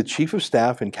being the chief of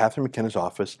staff in Catherine McKenna's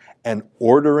office and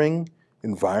ordering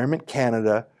Environment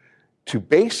Canada to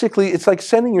basically, it's like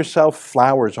sending yourself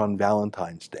flowers on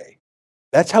Valentine's Day.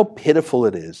 That's how pitiful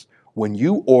it is when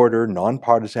you order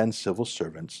nonpartisan civil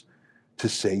servants to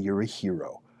say you're a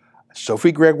hero.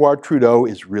 Sophie Gregoire Trudeau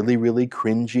is really, really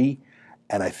cringy,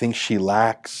 and I think she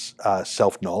lacks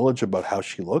self-knowledge about how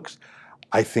she looks.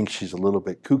 I think she's a little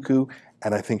bit cuckoo,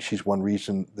 and I think she's one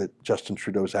reason that Justin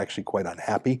Trudeau is actually quite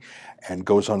unhappy and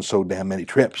goes on so damn many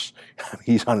trips.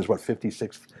 He's on his,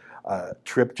 56th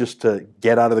trip just to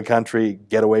get out of the country,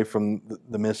 get away from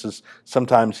the missus.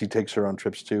 Sometimes he takes her on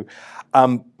trips too.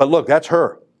 But look, that's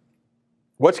her.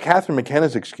 What's Catherine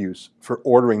McKenna's excuse for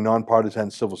ordering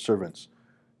nonpartisan civil servants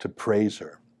to praise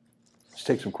her? Let's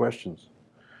take some questions.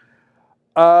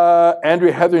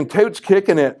 Andrea Heathering, totes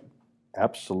kicking it.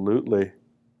 Absolutely.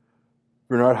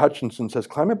 Bernard Hutchinson says,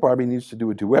 Climate Barbie needs to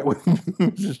do a duet with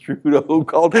Mrs. Trudeau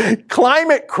called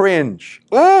Climate Cringe.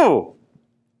 Oh,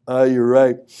 you're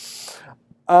right.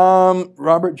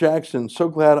 Robert Jackson, so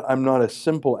glad I'm not a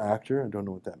simple actor. I don't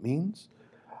know what that means.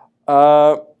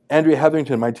 Andrea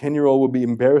Hetherington, my 10-year-old would be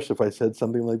embarrassed if I said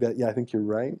something like that. Yeah, I think you're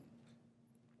right.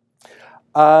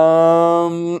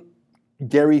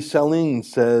 Gary Celine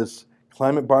says,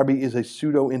 Climate Barbie is a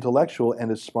pseudo-intellectual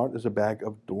and as smart as a bag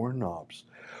of doorknobs.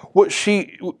 Well,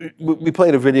 we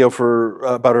played a video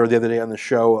about her the other day on the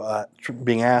show,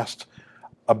 being asked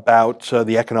about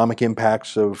the economic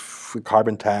impacts of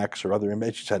carbon tax or other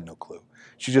impacts. She had no clue.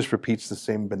 She just repeats the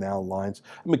same banal lines.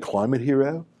 I'm a climate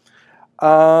hero.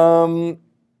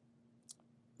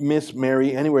 Miss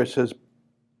Mary Anywhere says,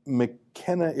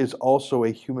 McKenna is also a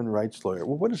human rights lawyer.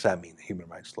 Well, what does that mean, a human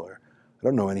rights lawyer? I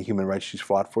don't know any human rights she's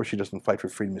fought for. She doesn't fight for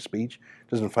freedom of speech,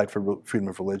 doesn't fight for freedom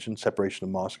of religion, separation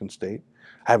of mosque and state.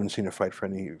 I haven't seen her fight for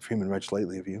any human rights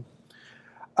lately, have you?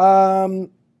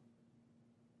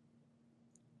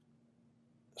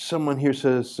 Someone here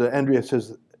says, Andrea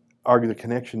says, argue the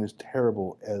connection is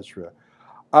terrible, Ezra.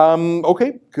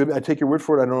 Okay, good. I take your word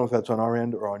for it. I don't know if that's on our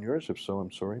end or on yours. If so,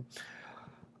 I'm sorry.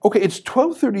 Okay, it's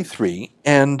 12:33,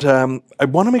 and I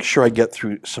want to make sure I get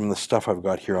through some of the stuff I've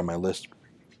got here on my list.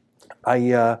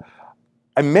 I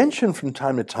mention from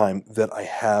time to time that I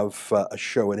have a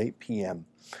show at 8 p.m.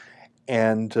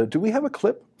 And do we have a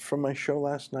clip from my show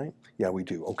last night? Yeah, we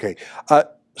do. Okay.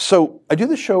 So I do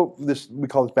the show, we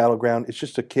call this Battleground. It's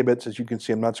just a kibitz. As you can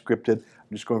see, I'm not scripted.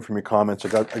 I'm just going from your comments. I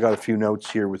got a few notes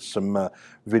here with some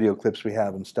video clips we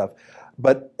have and stuff.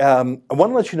 But I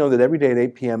want to let you know that every day at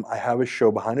 8 p.m. I have a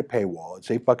show behind a paywall. It's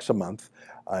 $8 a month.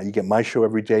 You get my show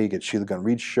every day. You get Sheila Gunn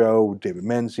Reid's show, David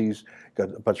Menzies.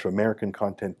 Got a bunch of American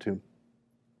content too.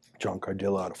 John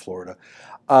Cardillo out of Florida.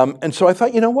 And so I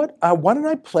thought, you know what? Why don't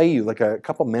I play you like a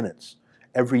couple minutes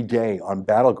every day on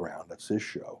Battleground? That's this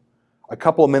show. A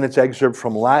couple of minutes excerpt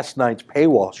from last night's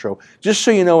paywall show, just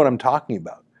so you know what I'm talking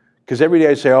about. Because every day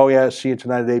I say, oh yeah, see you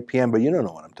tonight at 8 p.m., but you don't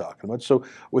know what I'm talking about. So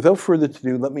without further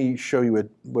ado, let me show you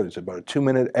about a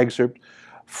 2-minute excerpt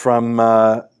from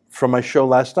my show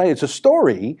last night. It's a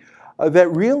story that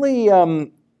really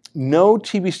no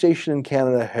TV station in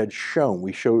Canada had shown.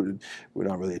 We're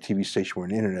not really a TV station, we're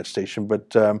an internet station,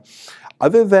 but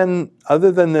other than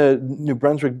the New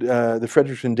Brunswick, the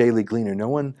Fredericton Daily Gleaner, no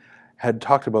one had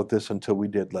talked about this until we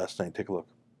did last night. Take a look.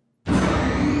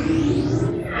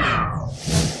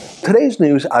 Today's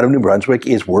news out of New Brunswick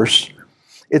is worse.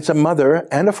 It's a mother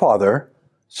and a father,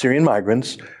 Syrian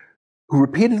migrants, who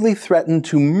repeatedly threatened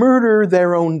to murder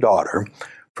their own daughter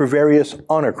for various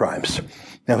honor crimes.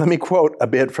 Now, let me quote a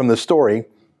bit from the story.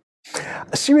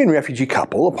 A Syrian refugee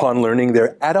couple, upon learning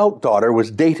their adult daughter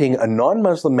was dating a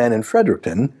non-Muslim man in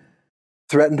Fredericton,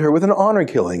 threatened her with an honor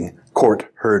killing, court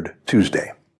heard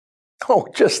Tuesday. Oh,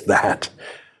 just that.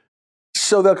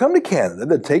 So they'll come to Canada,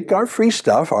 they'll take our free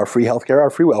stuff, our free healthcare, our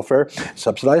free welfare,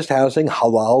 subsidized housing,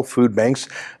 halal food banks,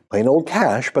 plain old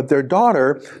cash, but their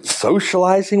daughter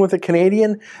socializing with a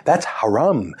Canadian, that's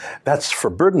haram, that's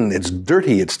forbidden, it's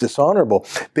dirty, it's dishonorable.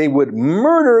 They would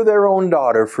murder their own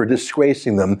daughter for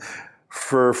disgracing them,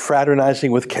 for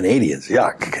fraternizing with Canadians.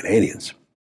 Yuck, Canadians.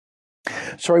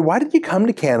 Sorry, why did you come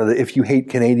to Canada if you hate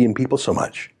Canadian people so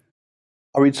much?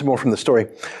 I'll read some more from the story.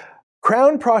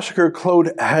 Crown Prosecutor Claude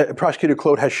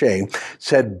Haché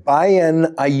said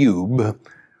Bayan Ayoub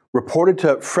reported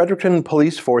to Fredericton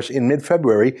Police Force in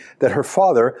mid-February that her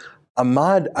father,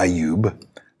 Ahmad Ayoub,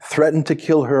 threatened to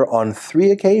kill her on 3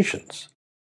 occasions.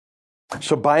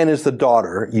 So Bayan is the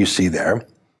daughter you see there.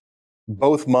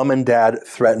 Both mom and dad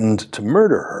threatened to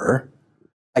murder her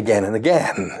again and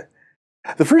again.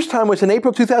 The first time was in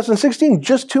April 2016,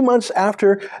 just 2 months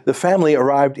after the family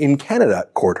arrived in Canada,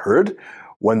 court heard,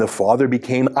 when the father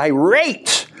became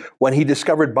irate when he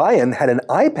discovered Bayan had an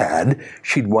iPad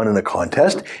she'd won in a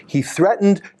contest. He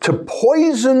threatened to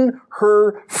poison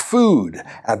her food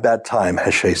at that time,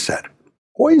 Haché said.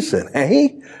 Poison,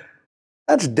 eh?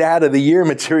 That's Dad of the Year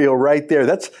material right there.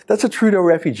 That's a Trudeau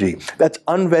refugee. That's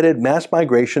unvetted mass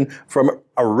migration from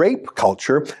a rape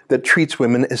culture that treats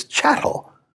women as chattel.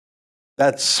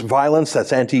 That's violence,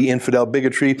 that's anti-infidel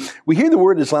bigotry. We hear the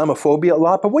word Islamophobia a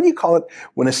lot, but what do you call it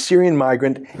when a Syrian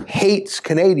migrant hates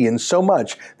Canadians so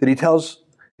much that he tells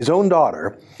his own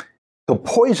daughter he'll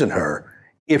poison her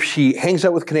if she hangs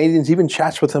out with Canadians, even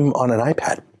chats with them on an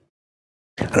iPad?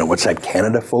 I don't know, what's that,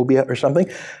 Canada-phobia or something?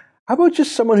 How about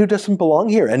just someone who doesn't belong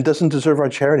here and doesn't deserve our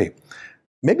charity?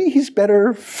 Maybe he's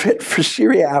better fit for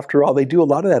Syria after all. They do a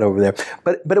lot of that over there.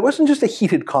 But it wasn't just a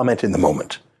heated comment in the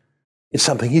moment. It's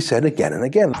something he said again and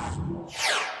again.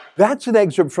 That's an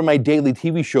excerpt from my daily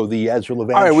TV show, The Yazra Levan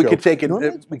Show. All right, we could take it.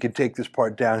 We could take this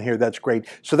part down here. That's great.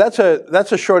 So that's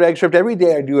a short excerpt. Every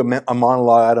day I do a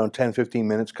monologue, I don't know, 10, 15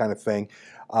 minutes kind of thing.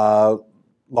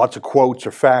 Lots of quotes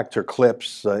or facts or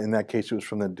clips. In that case, it was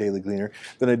from the Daily Gleaner.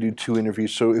 Then I do 2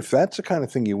 interviews. So if that's the kind of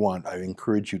thing you want, I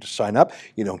encourage you to sign up.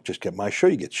 You don't just get my show.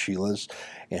 You get Sheila's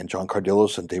and John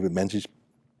Cardillo's and David Menzies.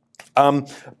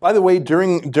 By the way,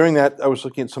 during that, I was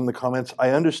looking at some of the comments.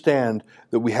 I understand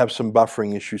that we have some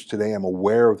buffering issues today. I'm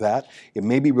aware of that. It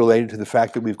may be related to the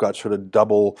fact that we've got sort of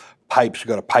double pipes. We've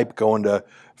got a pipe going to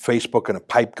Facebook and a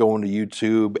pipe going to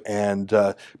YouTube. And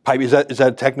pipe, is that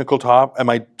a technical top? Am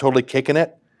I totally kicking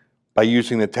it by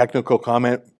using the technical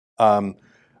comment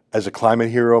as a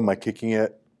climate hero? Am I kicking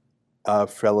it,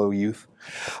 fellow youth?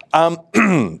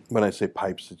 When I say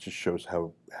pipes, it just shows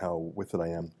how with it I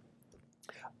am.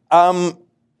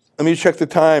 Let me check the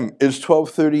time. It's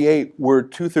 12:38. We're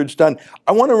 2/3 done.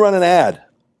 I want to run an ad.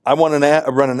 I want to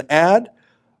run an ad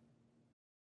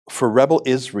for Rebel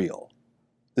Israel.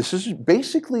 This is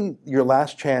basically your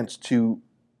last chance to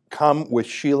come with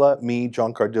Sheila, me,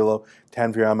 John Cardillo,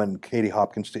 Tanvir Ahmed, and Katie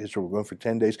Hopkins to Israel. We're going for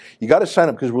 10 days. You got to sign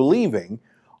up because we're leaving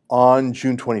on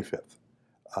June 25th.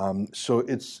 So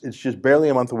it's just barely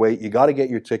a month away. You got to get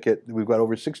your ticket. We've got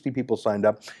over 60 people signed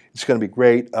up. It's going to be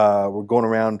great. We're going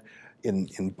around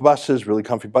in buses, really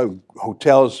comfy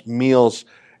hotels, meals,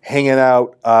 hanging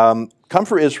out. Come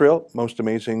for Israel, most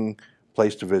amazing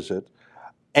place to visit.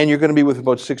 And you're going to be with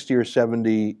about 60 or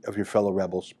 70 of your fellow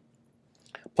rebels,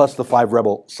 plus the 5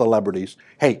 rebel celebrities.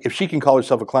 Hey, if she can call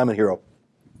herself a climate hero,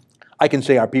 I can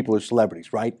say our people are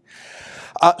celebrities, right?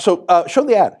 So show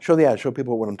the ad. Show the ad. Show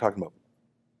people what I'm talking about.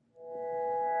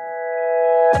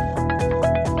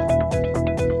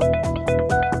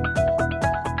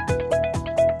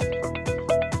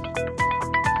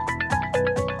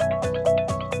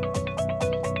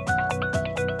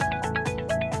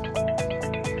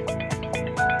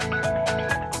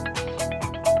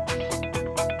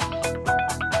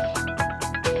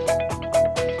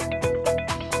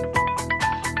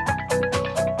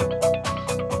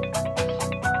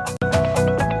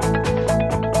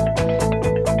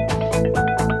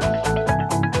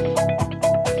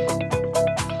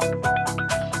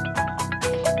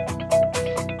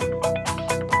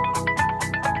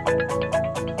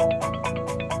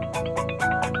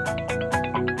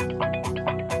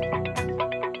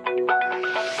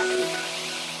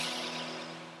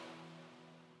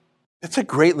 That's a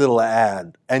great little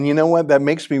ad. And you know what? That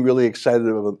makes me really excited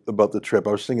about the trip.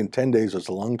 I was thinking 10 days is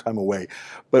a long time away.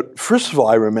 But first of all,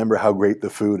 I remember how great the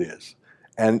food is.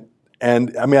 And I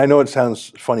mean, I know it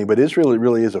sounds funny, but Israel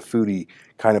really is a foodie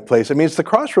kind of place. I mean, it's the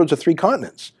crossroads of 3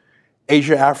 continents,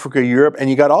 Asia, Africa, Europe, and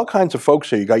you got all kinds of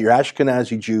folks there. You got your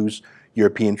Ashkenazi Jews,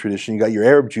 European tradition. You got your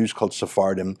Arab Jews called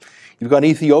Sephardim. You've got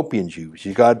Ethiopian Jews.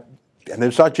 And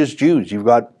it's not just Jews. You've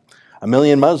got 1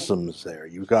 million Muslims there.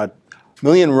 You've got 1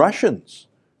 million Russians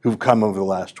who've come over the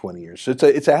last 20 years. So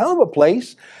it's a hell of a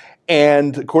place.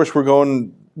 And of course, we're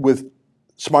going with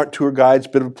smart tour guides,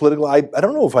 bit of a political. I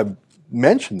don't know if I've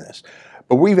mentioned this,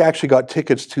 but we've actually got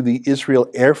tickets to the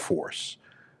Israel Air Force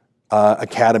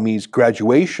Academy's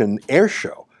graduation air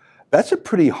show. That's a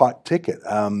pretty hot ticket.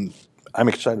 I'm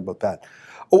excited about that.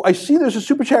 Oh, I see there's a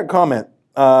super chat comment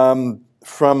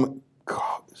from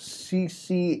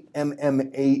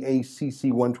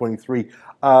CCMMAACC123.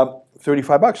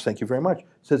 $35. Thank you very much. It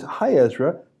says, hi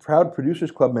Ezra, proud Producers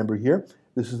Club member here.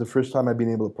 This is the first time I've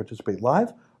been able to participate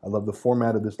live. I love the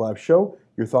format of this live show.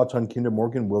 Your thoughts on Kinder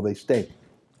Morgan, will they stay?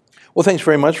 Well, thanks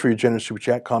very much for your generous super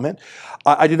chat comment.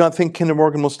 I do not think Kinder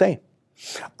Morgan will stay.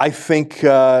 I think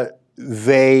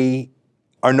they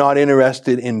are not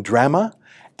interested in drama,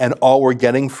 and all we're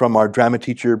getting from our drama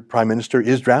teacher, Prime Minister,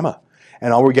 is drama.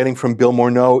 And all we're getting from Bill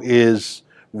Morneau is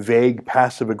vague,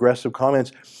 passive-aggressive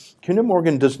comments. Kinder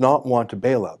Morgan does not want a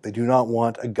bailout. They do not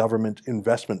want a government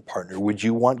investment partner. Would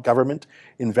you want government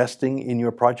investing in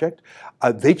your project?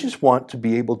 They just want to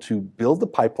be able to build the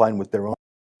pipeline with their own.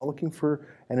 They're not looking for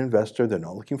an investor. They're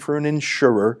not looking for an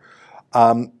insurer.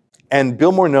 And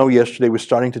Bill Morneau yesterday was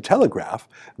starting to telegraph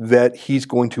that he's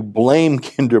going to blame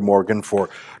Kinder Morgan for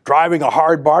driving a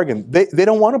hard bargain. They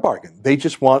don't want a bargain. They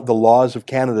just want the laws of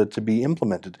Canada to be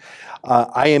implemented.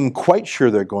 I am quite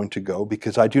sure they're going to go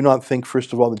because I do not think,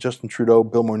 first of all, that Justin Trudeau,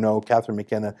 Bill Morneau, Catherine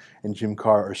McKenna, and Jim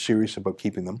Carr are serious about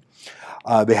keeping them.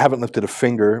 They haven't lifted a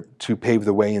finger to pave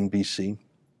the way in BC.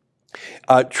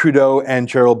 Trudeau and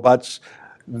Gerald Butts,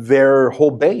 their whole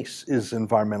base is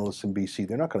environmentalists in BC.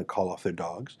 They're not going to call off their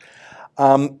dogs.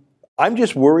 I'm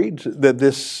just worried that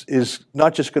this is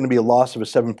not just going to be a loss of a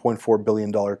 $7.4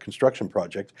 billion construction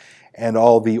project and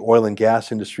all the oil and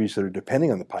gas industries that are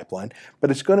depending on the pipeline, but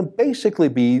it's going to basically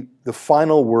be the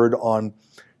final word on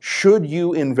should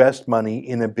you invest money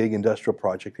in a big industrial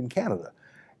project in Canada.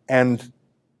 And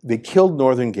they killed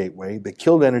Northern Gateway. They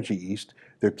killed Energy East.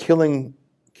 They're killing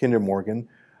Kinder Morgan.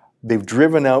 They've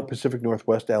driven out Pacific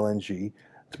Northwest LNG.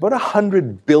 It's about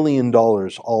 $100 billion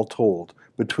all told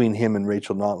between him and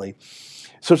Rachel Notley.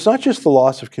 So it's not just the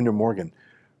loss of Kinder Morgan.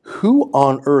 Who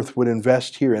on earth would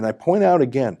invest here? And I point out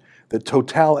again that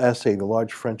Total SA, the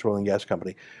large French oil and gas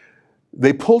company,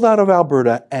 they pulled out of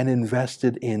Alberta and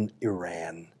invested in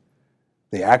Iran.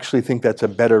 They actually think that's a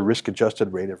better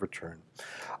risk-adjusted rate of return.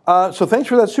 So thanks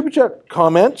for that super chat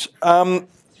comment. Let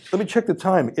me check the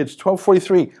time. It's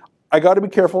 12:43. I got to be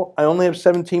careful. I only have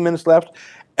 17 minutes left,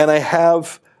 and I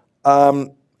have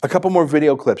a couple more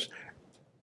video clips.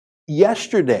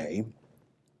 Yesterday,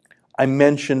 I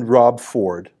mentioned Rob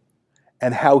Ford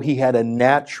and how he had a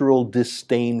natural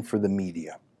disdain for the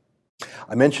media.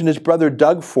 I mentioned his brother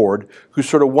Doug Ford, who's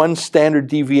sort of one standard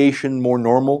deviation more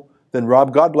normal than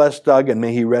Rob. God bless Doug, and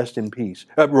may he rest in peace.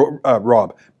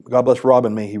 Rob. God bless Rob,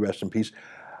 and may he rest in peace.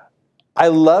 I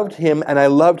loved him, and I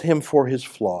loved him for his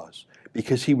flaws,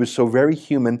 because he was so very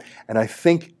human, and I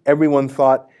think everyone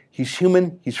thought he's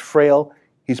human, he's frail,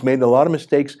 he's made a lot of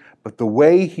mistakes, but the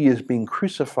way he is being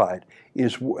crucified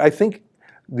is, I think,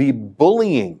 the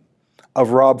bullying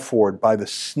of Rob Ford by the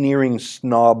sneering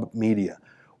snob media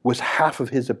was half of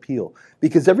his appeal,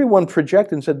 because everyone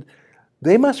projected and said,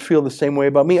 they must feel the same way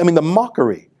about me. I mean, the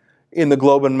mockery in the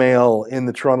Globe and Mail, in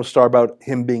the Toronto Star about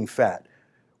him being fat.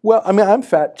 Well, I mean, I'm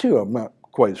fat too. I'm not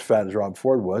quite as fat as Rob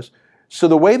Ford was. So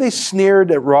the way they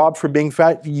sneered at Rob for being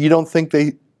fat, you don't think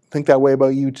they think that way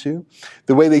about you too?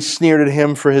 The way they sneered at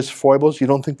him for his foibles, you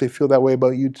don't think they feel that way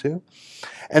about you too?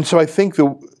 And so I think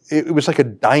it was like a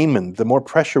diamond. The more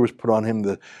pressure was put on him,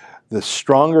 the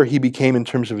stronger he became in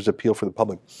terms of his appeal for the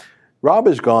public. Rob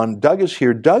is gone. Doug is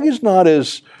here. Doug is not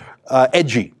as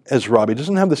edgy as Rob. He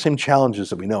doesn't have the same challenges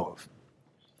that we know of.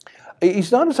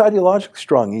 He's not as ideologically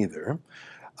strong either.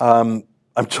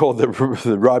 I'm told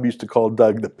that Rob used to call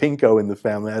Doug the pinko in the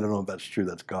family. I don't know if that's true.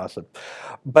 That's gossip.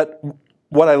 But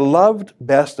what I loved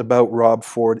best about Rob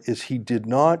Ford is he did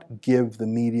not give the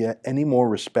media any more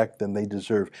respect than they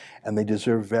deserve, and they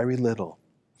deserve very little.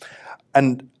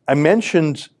 And I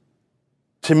mentioned,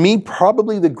 to me,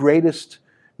 probably the greatest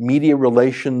media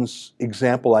relations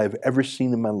example I've ever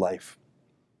seen in my life.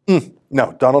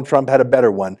 No, Donald Trump had a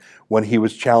better one when he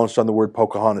was challenged on the word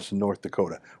Pocahontas in North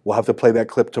Dakota. We'll have to play that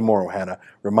clip tomorrow, Hannah.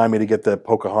 Remind me to get the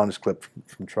Pocahontas clip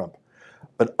from Trump.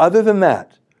 But other than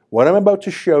that, what I'm about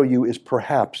to show you is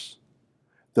perhaps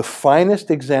the finest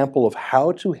example of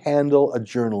how to handle a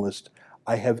journalist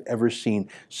I have ever seen.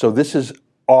 So this is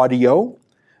audio.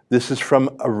 This is from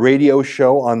a radio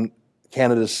show on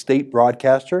Canada's state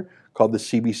broadcaster called the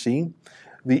CBC.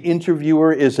 The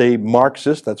interviewer is a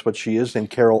Marxist, that's what she is, named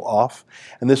Carol Off.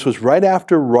 And this was right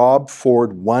after Rob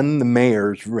Ford won the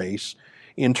mayor's race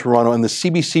in Toronto, and the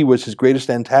CBC was his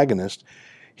greatest antagonist.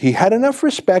 He had enough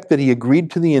respect that he agreed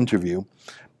to the interview,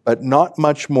 but not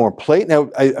much more.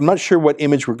 Now, I'm not sure what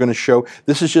image we're going to show.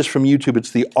 This is just from YouTube.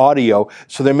 It's the audio,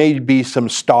 so there may be some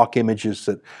stock images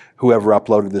that whoever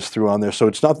uploaded this through on there. So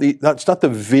it's not the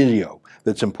video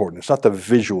that's important. It's not the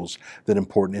visuals that are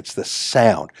important. It's the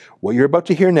sound. What you're about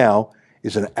to hear now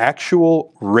is an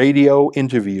actual radio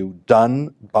interview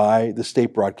done by the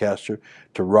state broadcaster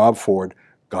to Rob Ford.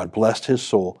 God bless his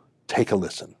soul. Take a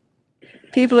listen.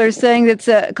 People are saying that's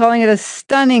calling it a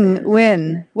stunning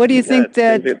win. What do you think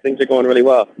that things are going really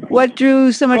well? What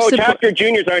drew so much support? Chapter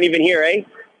juniors aren't even here, eh?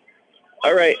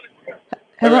 All right.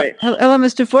 Hello, All right. hello,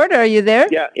 Mr. Ford. Are you there?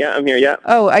 Yeah, I'm here. Yeah.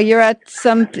 Oh, are you at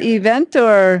some event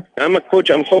or? I'm a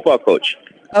coach. I'm a football coach.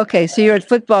 Okay, so you're at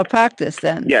football practice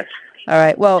then. Yes. All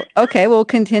right. Well, okay, we'll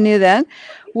continue then.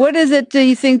 What is it do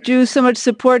you think drew so much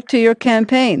support to your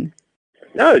campaign?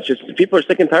 No, it's just people are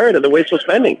sick and tired of the wasteful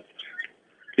spending.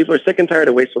 People are sick and tired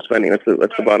of wasteful spending. That's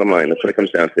the bottom line. That's what it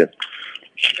comes down to.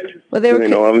 Well, they were.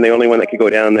 I'm the only one that could go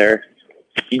down there.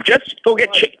 You just go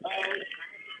get changed.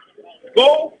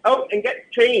 Go out and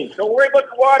get changed. Don't worry about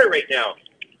the water right now.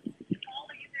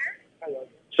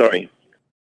 Sorry.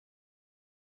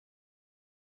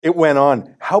 It went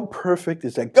on. How perfect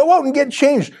is that? Go out and get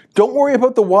changed. Don't worry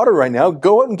about the water right now.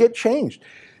 Go out and get changed.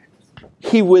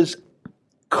 He was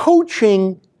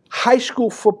coaching high school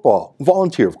football,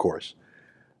 volunteer, of course.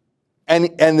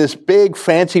 And this big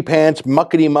fancy pants,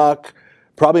 muckety muck,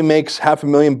 probably makes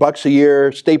 $500,000 a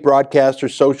year, state broadcaster,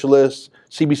 socialist,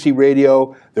 CBC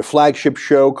Radio, their flagship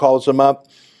show calls him up.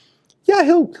 Yeah,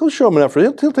 he'll show him enough.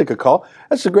 He'll take a call.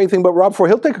 That's the great thing about Rob Ford.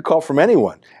 He'll take a call from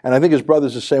anyone. And I think his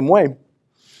brother's the same way.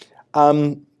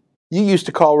 You used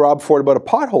to call Rob Ford about a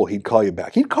pothole. He'd call you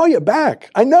back. He'd call you back.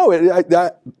 I know.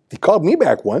 He called me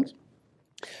back once.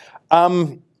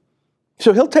 So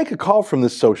he'll take a call from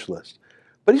this socialist.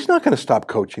 But he's not going to stop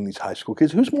coaching these high school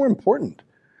kids. Who's more important?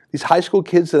 These high school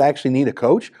kids that actually need a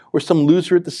coach, or some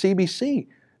loser at the CBC,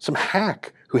 some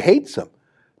hack who hates them?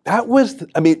 That was,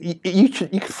 you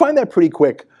can find that pretty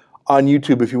quick on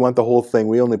YouTube if you want the whole thing.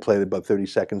 We only played about 30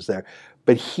 seconds there.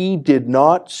 But he did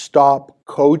not stop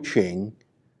coaching.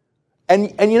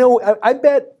 And I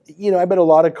bet a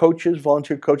lot of coaches,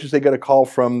 volunteer coaches, they get a call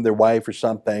from their wife or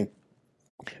something,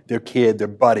 their kid, their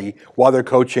buddy, while they're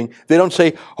coaching. They don't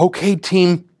say, okay,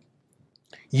 team,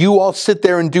 you all sit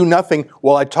there and do nothing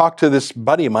while I talk to this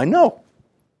buddy of mine. No.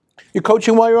 You're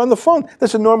coaching while you're on the phone.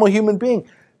 That's a normal human being.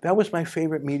 That was my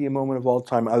favorite media moment of all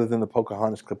time, other than the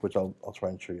Pocahontas clip, which I'll try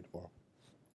and show you tomorrow.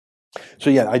 So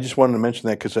yeah, I just wanted to mention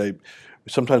that because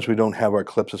sometimes we don't have our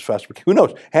clips as fast. Who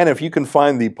knows? Hannah, if you can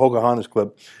find the Pocahontas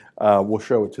clip, we'll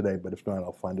show it today, but if not,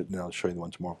 I'll find it and I'll show you the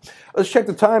one tomorrow. Let's check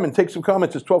the time and take some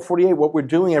comments. It's 12:48. What we're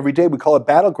doing every day, we call it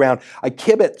Battleground. I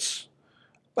kibitz.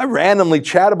 I randomly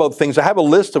chat about things. I have a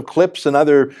list of clips and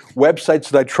other websites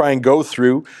that I try and go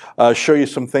through, show you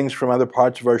some things from other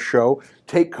parts of our show,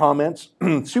 take comments.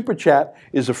 Super chat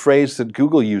is a phrase that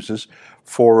Google uses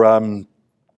for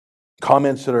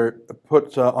comments that are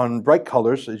put on bright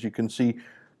colors. As you can see,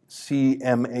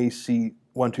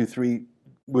 CMAC123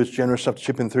 was generous enough to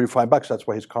chip in $35. That's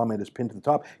why his comment is pinned to the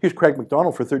top. Here's Craig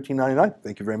McDonald for $13.99.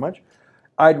 Thank you very much.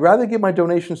 I'd rather give my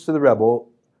donations to the Rebel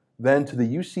than to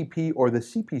the UCP or the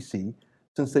CPC,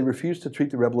 since they refuse to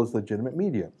treat the Rebel as legitimate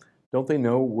media. Don't they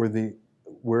know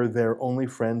we're their only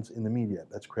friends in the media?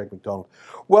 That's Craig McDonald.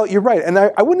 Well, you're right, and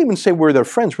I wouldn't even say we're their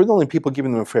friends. We're the only people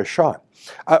giving them a fair shot.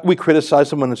 We criticize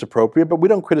them when it's appropriate, but we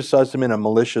don't criticize them in a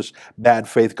malicious, bad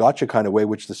faith, gotcha kind of way,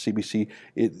 which the CBC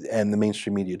and the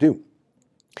mainstream media do.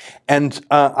 And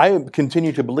I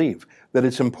continue to believe that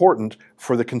it's important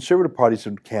for the conservative parties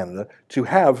in Canada to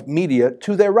have media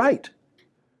to their right,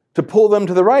 to pull them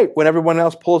to the right when everyone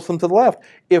else pulls them to the left.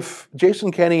 If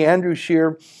Jason Kenney, Andrew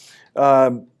Scheer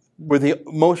were the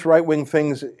most right-wing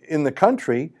things in the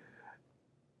country,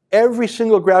 every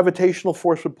single gravitational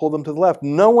force would pull them to the left.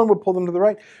 No one would pull them to the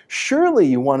right. Surely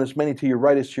you want as many to your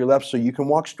right as to your left so you can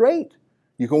walk straight.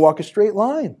 You can walk a straight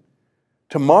line.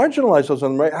 To marginalize those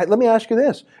on the right, let me ask you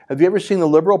this. Have you ever seen the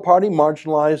Liberal Party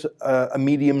marginalize a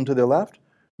medium to their left?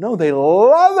 No, they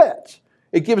love it.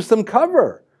 It gives them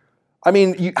cover. I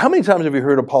mean, how many times have you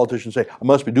heard a politician say, I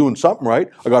must be doing something right.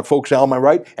 I got folks on my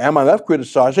right and my left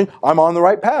criticizing. I'm on the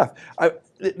right path.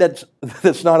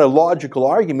 That's not a logical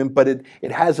argument, but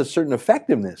it has a certain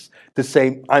effectiveness to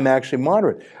say, I'm actually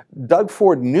moderate. Doug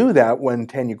Ford knew that when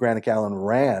Tanya Granick-Allen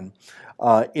ran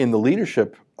in the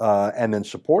leadership and then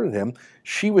supported him.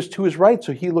 She was to his right,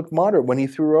 so he looked moderate. When he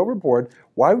threw her overboard,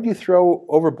 why would you throw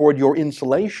overboard your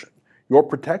insulation, your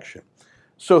protection?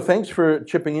 So thanks for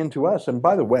chipping in to us. And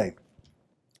by the way,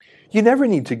 you never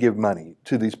need to give money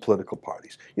to these political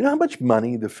parties. You know how much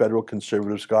money the federal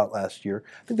conservatives got last year?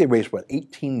 I think they raised, what,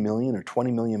 18 million or 20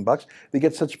 million bucks? They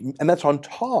get such, and that's on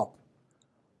top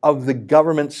of the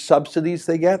government subsidies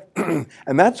they get,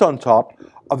 and that's on top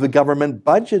of the government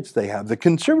budgets they have. The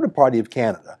Conservative Party of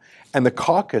Canada and the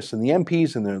caucus and the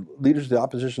MPs and the leaders of the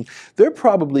opposition, they're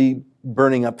probably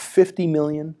burning up 50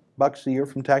 million bucks a year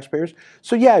from taxpayers.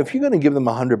 So yeah, if you're going to give them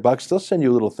 $100, they'll send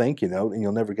you a little thank you note and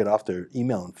you'll never get off their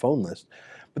email and phone list.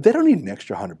 But they don't need an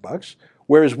extra $100.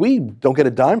 Whereas we don't get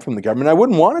a dime from the government. I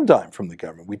wouldn't want a dime from the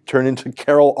government. We'd turn into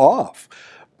Carol off.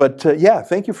 But yeah,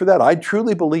 thank you for that. I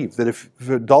truly believe that if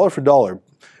dollar for dollar,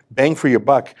 bang for your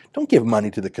buck, don't give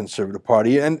money to the Conservative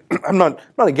Party. And I'm not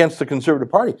against the Conservative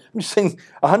Party. I'm just saying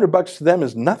 $100 to them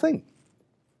is nothing.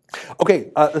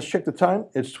 Okay, let's check the time.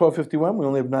 It's 12:51. We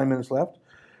only have 9 minutes left.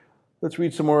 Let's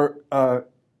read some more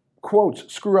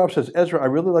quotes. Screw Up says, Ezra, I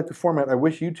really like the format. I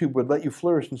wish YouTube would let you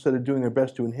flourish instead of doing their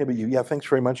best to inhibit you. Yeah, thanks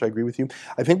very much. I agree with you.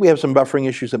 I think we have some buffering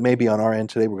issues that may be on our end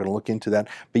today. We're going to look into that.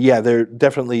 But yeah, they're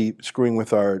definitely screwing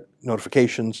with our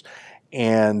notifications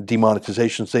and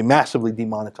demonetizations. They massively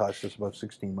demonetized us about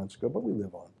 16 months ago, but we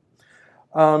live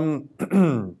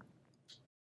on.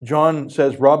 John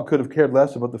says, Rob could have cared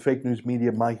less about the fake news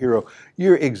media, my hero.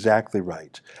 You're exactly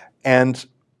right. And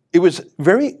it was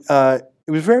very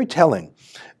telling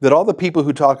that all the people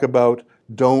who talk about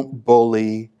don't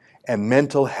bully and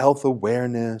mental health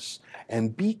awareness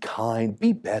and be kind,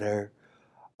 be better,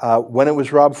 when it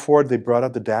was Rob Ford, they brought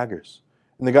out the daggers.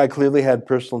 And the guy clearly had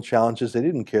personal challenges. They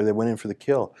didn't care. They went in for the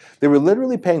kill. They were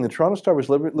literally paying, the Toronto Star was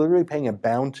literally paying a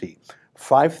bounty,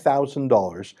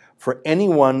 $5,000, for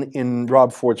anyone in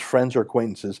Rob Ford's friends or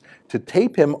acquaintances to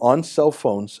tape him on cell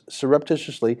phones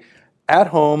surreptitiously at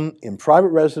home, in private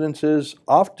residences,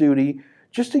 off duty,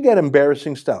 just to get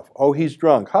embarrassing stuff. Oh, he's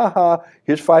drunk. Ha ha,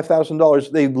 here's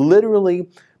 $5,000. They literally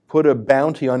put a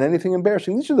bounty on anything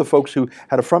embarrassing. These are the folks who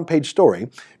had a front page story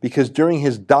because during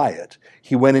his diet,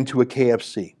 he went into a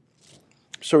KFC.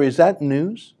 Sorry, is that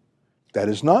news? That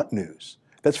is not news.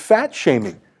 That's fat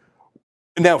shaming.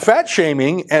 Now, fat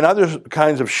shaming and other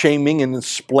kinds of shaming and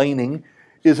splaining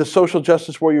is a social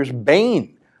justice warrior's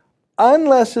bane,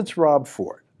 unless it's Rob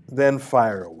Ford. Then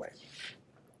fire away.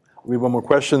 I'll read one more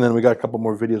question, then we got a couple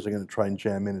more videos I'm going to try and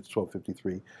jam in. It's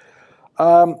 12:53.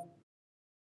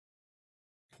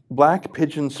 Black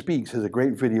Pigeon Speaks has a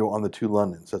great video on the two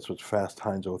Londons. That's what Fast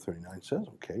Heinz 039 says.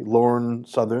 Okay. Lauren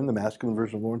Southern, the masculine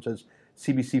version of Lauren, says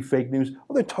CBC fake news.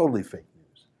 Oh, they're totally fake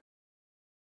news.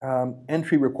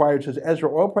 Entry Required says,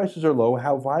 Ezra, oil prices are low.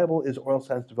 How viable is oil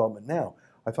sands development now?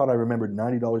 I thought I remembered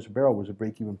 $90 a barrel was a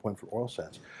break-even point for oil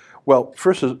sands. Well,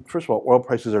 first of all, oil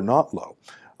prices are not low.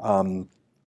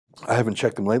 I haven't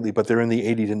checked them lately, but they're in the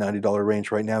 $80 to $90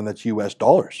 range right now, and that's US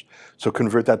dollars. So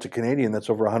convert that to Canadian, that's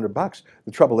over $100.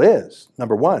 The trouble is,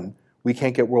 number one, we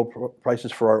can't get world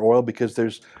prices for our oil because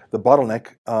there's the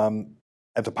bottleneck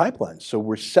at the pipelines. So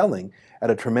we're selling at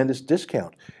a tremendous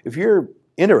discount. If you're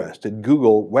interested,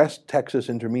 Google West Texas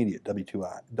Intermediate,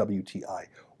 WTI,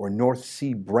 or North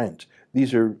Sea Brent.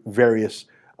 These are various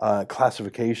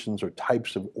classifications or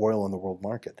types of oil on the world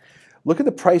market. Look at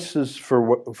the prices for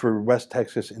West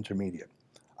Texas Intermediate.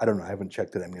 I don't know, I haven't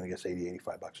checked it. I'm going to guess $80,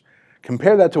 $85.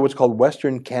 Compare that to what's called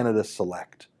Western Canada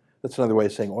Select. That's another way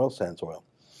of saying oil sands oil.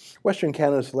 Western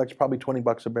Canada Select is probably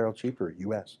 $20 a barrel cheaper,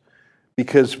 US,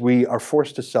 because we are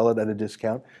forced to sell it at a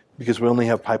discount because we only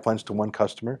have pipelines to one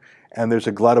customer, and there's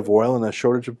a glut of oil and a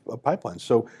shortage of pipelines.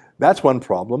 So that's one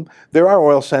problem. There are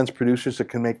oil sands producers that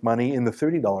can make money in the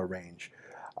 $30 range.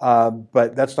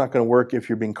 But that's not going to work if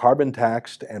you're being carbon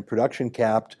taxed and production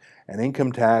capped and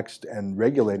income taxed and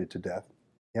regulated to death.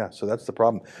 Yeah, so that's the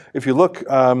problem. If you look,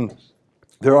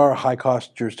 there are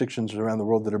high-cost jurisdictions around the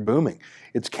world that are booming.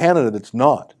 It's Canada that's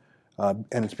not, and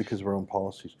it's because of our own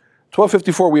policies.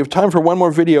 12:54, we have time for one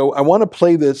more video. I want to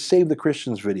play the Save the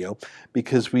Christians video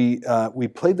because we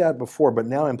played that before, but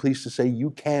now I'm pleased to say you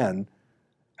can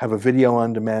have a video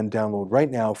on demand download right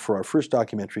now for our first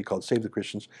documentary called Save the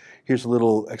Christians. Here's a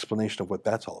little explanation of what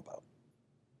that's all about.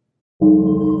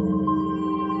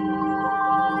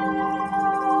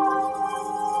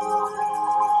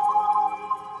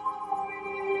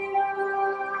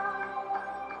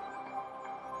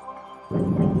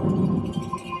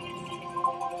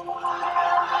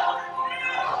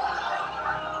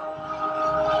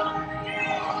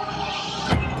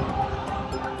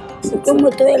 Como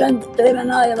tuvieran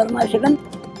nada de برماشلن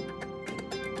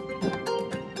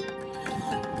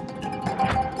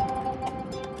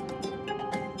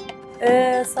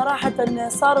صراحة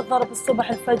صار الضرب الصبح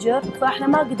الفجر فاحنا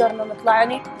ما قدرنا نطلع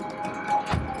يعني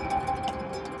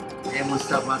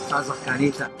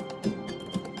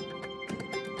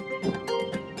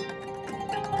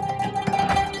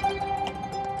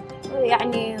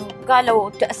يعني قالوا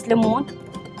تأسلمون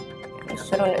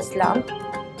يشترون الإسلام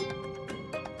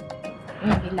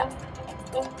لا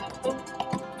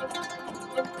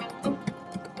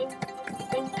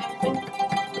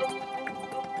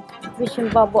بيشم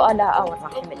بابو ألا أول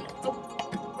رحم الله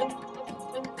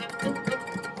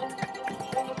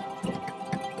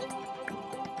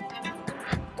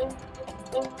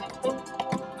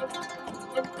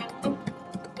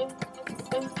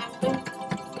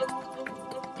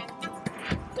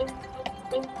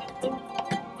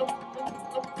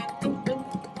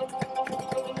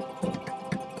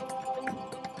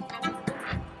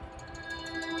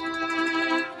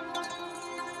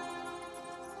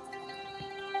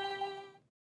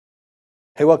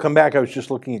Hey, welcome back. I was just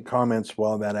looking at comments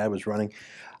while that ad was running.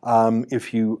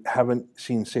 If you haven't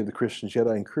seen Save the Christians yet,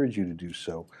 I encourage you to do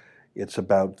so. It's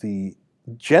about the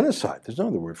genocide, there's no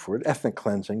other word for it, ethnic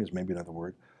cleansing is maybe another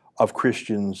word, of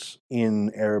Christians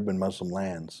in Arab and Muslim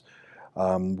lands.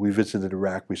 We visited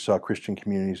Iraq. We saw Christian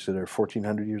communities that are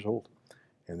 1,400 years old,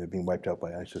 and they're being wiped out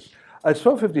by ISIS. It's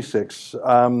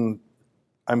 12:56.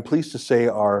 I'm pleased to say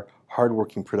our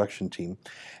hardworking production team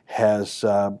has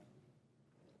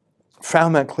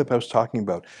found that clip I was talking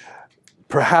about.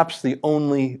 Perhaps the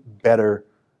only better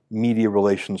media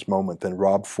relations moment than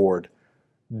Rob Ford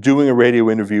doing a radio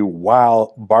interview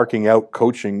while barking out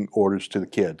coaching orders to the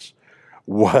kids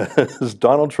was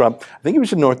Donald Trump. I think he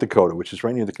was in North Dakota, which is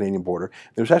right near the Canadian border.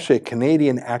 There was actually a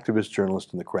Canadian activist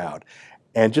journalist in the crowd.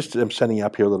 And just, I'm setting you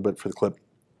up here a little bit for the clip.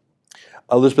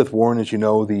 Elizabeth Warren, as you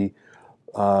know, the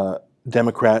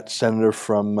Democrat senator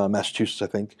from Massachusetts, I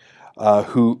think,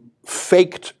 who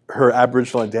faked her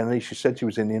Aboriginal identity. She said she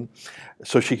was Indian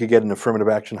so she could get an affirmative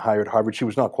action hire at Harvard. She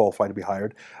was not qualified to be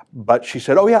hired, but she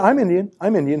said, oh yeah, I'm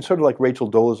Indian, sort of like Rachel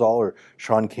Dolezal or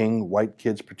Sean King, white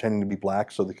kids pretending to be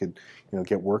black so they could,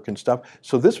 get work and stuff.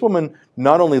 So this woman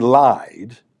not only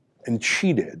lied and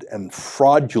cheated and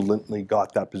fraudulently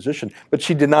got that position, but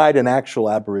she denied an actual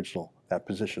Aboriginal that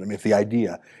position. I mean, if the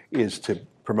idea is to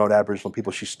promote Aboriginal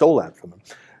people, she stole that from them.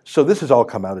 So this has all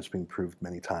come out. It's been proved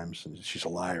many times. And she's a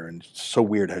liar, and it's so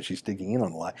weird how she's digging in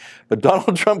on the lie. But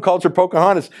Donald Trump calls her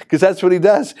Pocahontas because that's what he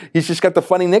does. He's just got the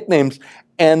funny nicknames,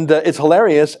 and it's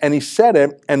hilarious. And he said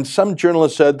it, and some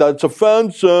journalist said, that's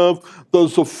offensive,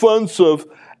 that's offensive.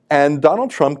 And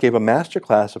Donald Trump gave a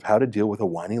masterclass of how to deal with a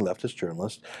whiny leftist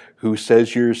journalist who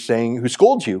says who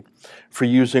scolds you for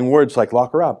using words like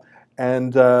lock her up.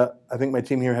 And I think my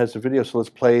team here has the video, so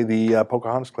let's play the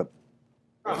Pocahontas clip.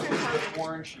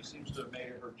 Warren, she seems to have made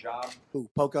it her job. Who,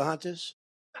 Pocahontas?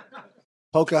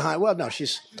 Pocahontas. Well, no,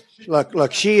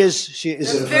 look. She is.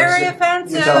 It's very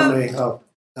offensive. You tell me.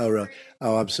 Oh, really?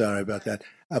 Oh, I'm sorry about that.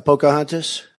 Pocahontas.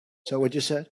 Is that what you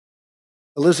said?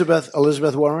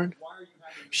 Elizabeth Warren.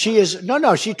 She is.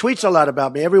 No. She tweets a lot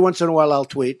about me. Every once in a while, I'll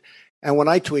tweet. And when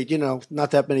I tweet,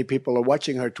 not that many people are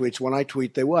watching her tweets. When I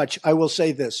tweet, they watch. I will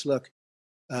say this. Look,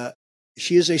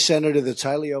 she is a senator that's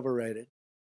highly overrated.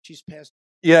 She's passed.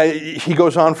 Yeah, he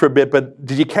goes on for a bit, but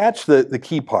did you catch the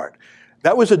key part?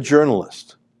 That was a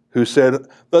journalist who said,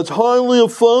 that's highly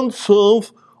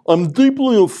offensive. I'm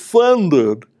deeply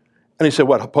offended. And he said,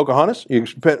 what, Pocahontas? You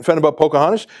offended about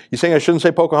Pocahontas? You saying I shouldn't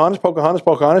say Pocahontas?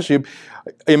 Are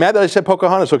you mad that I said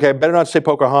Pocahontas? Okay, I better not say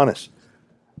Pocahontas.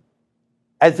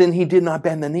 As in, he did not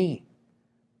bend the knee.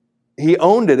 He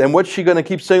owned it. And what's she going to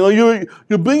keep saying? Oh,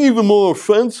 you're being even more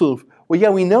offensive. Well, yeah,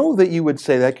 we know that you would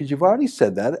say that because you've already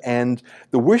said that, and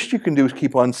the worst you can do is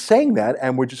keep on saying that,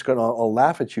 and we're just going to all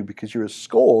laugh at you because you're a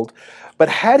scold. But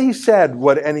had he said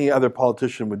what any other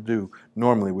politician would do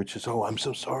normally, which is, oh, I'm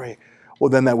so sorry, well,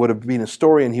 then that would have been a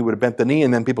story, and he would have bent the knee,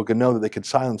 and then people could know that they could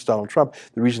silence Donald Trump.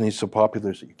 The reason he's so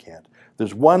popular is that you can't.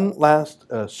 There's one last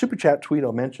super chat tweet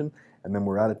I'll mention, and then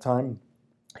we're out of time.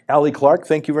 Allie Clark,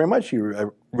 thank you very much. You're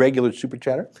a regular super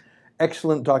chatter.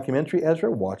 Excellent documentary, Ezra,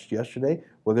 watched yesterday.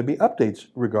 Will there be updates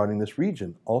regarding this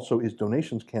region? Also, is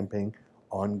donations campaign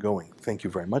ongoing? Thank you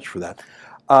very much for that.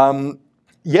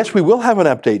 Yes, we will have an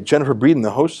update. Jennifer Breeden, the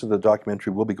host of the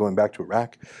documentary, will be going back to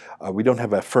Iraq. We don't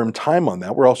have a firm time on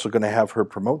that. We're also going to have her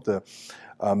promote the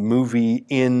movie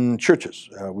in churches.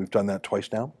 We've done that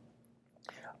twice now.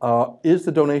 Is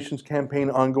the donations campaign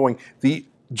ongoing? The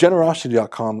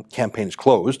generosity.com campaign is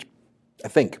closed, I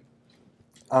think.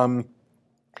 But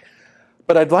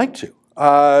I'd like to.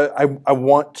 I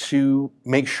want to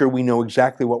make sure we know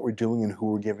exactly what we're doing and who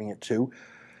we're giving it to.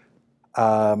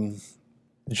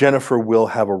 Jennifer will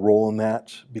have a role in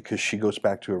that because she goes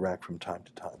back to Iraq from time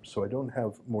to time. So I don't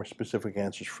have more specific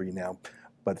answers for you now,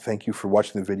 but thank you for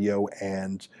watching the video.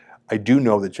 And I do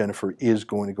know that Jennifer is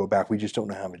going to go back. We just don't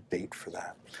know have a date for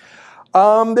that.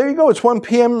 There you go. It's 1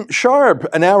 p.m. sharp.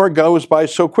 An hour goes by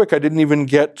so quick. I didn't even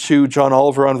get to John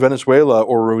Oliver on Venezuela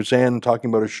or Roseanne talking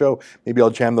about her show. Maybe I'll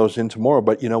jam those in tomorrow,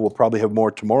 but we'll probably have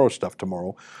more tomorrow stuff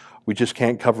tomorrow. We just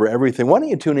can't cover everything. Why don't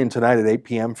you tune in tonight at 8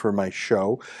 p.m. for my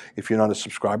show? If you're not a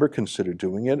subscriber, consider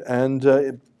doing it.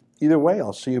 And either way,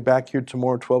 I'll see you back here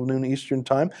tomorrow, 12 noon Eastern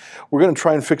Time. We're going to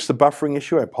try and fix the buffering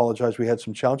issue. I apologize. We had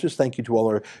some challenges. Thank you to all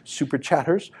our super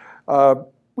chatters.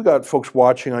 We got folks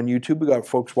watching on YouTube. We got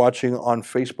folks watching on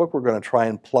Facebook. We're going to try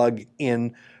and plug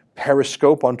in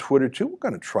Periscope on Twitter, too. We're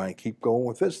going to try and keep going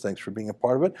with this. Thanks for being a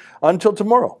part of it. Until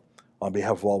tomorrow, on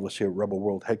behalf of all of us here at Rebel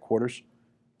World Headquarters,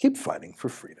 keep fighting for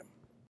freedom.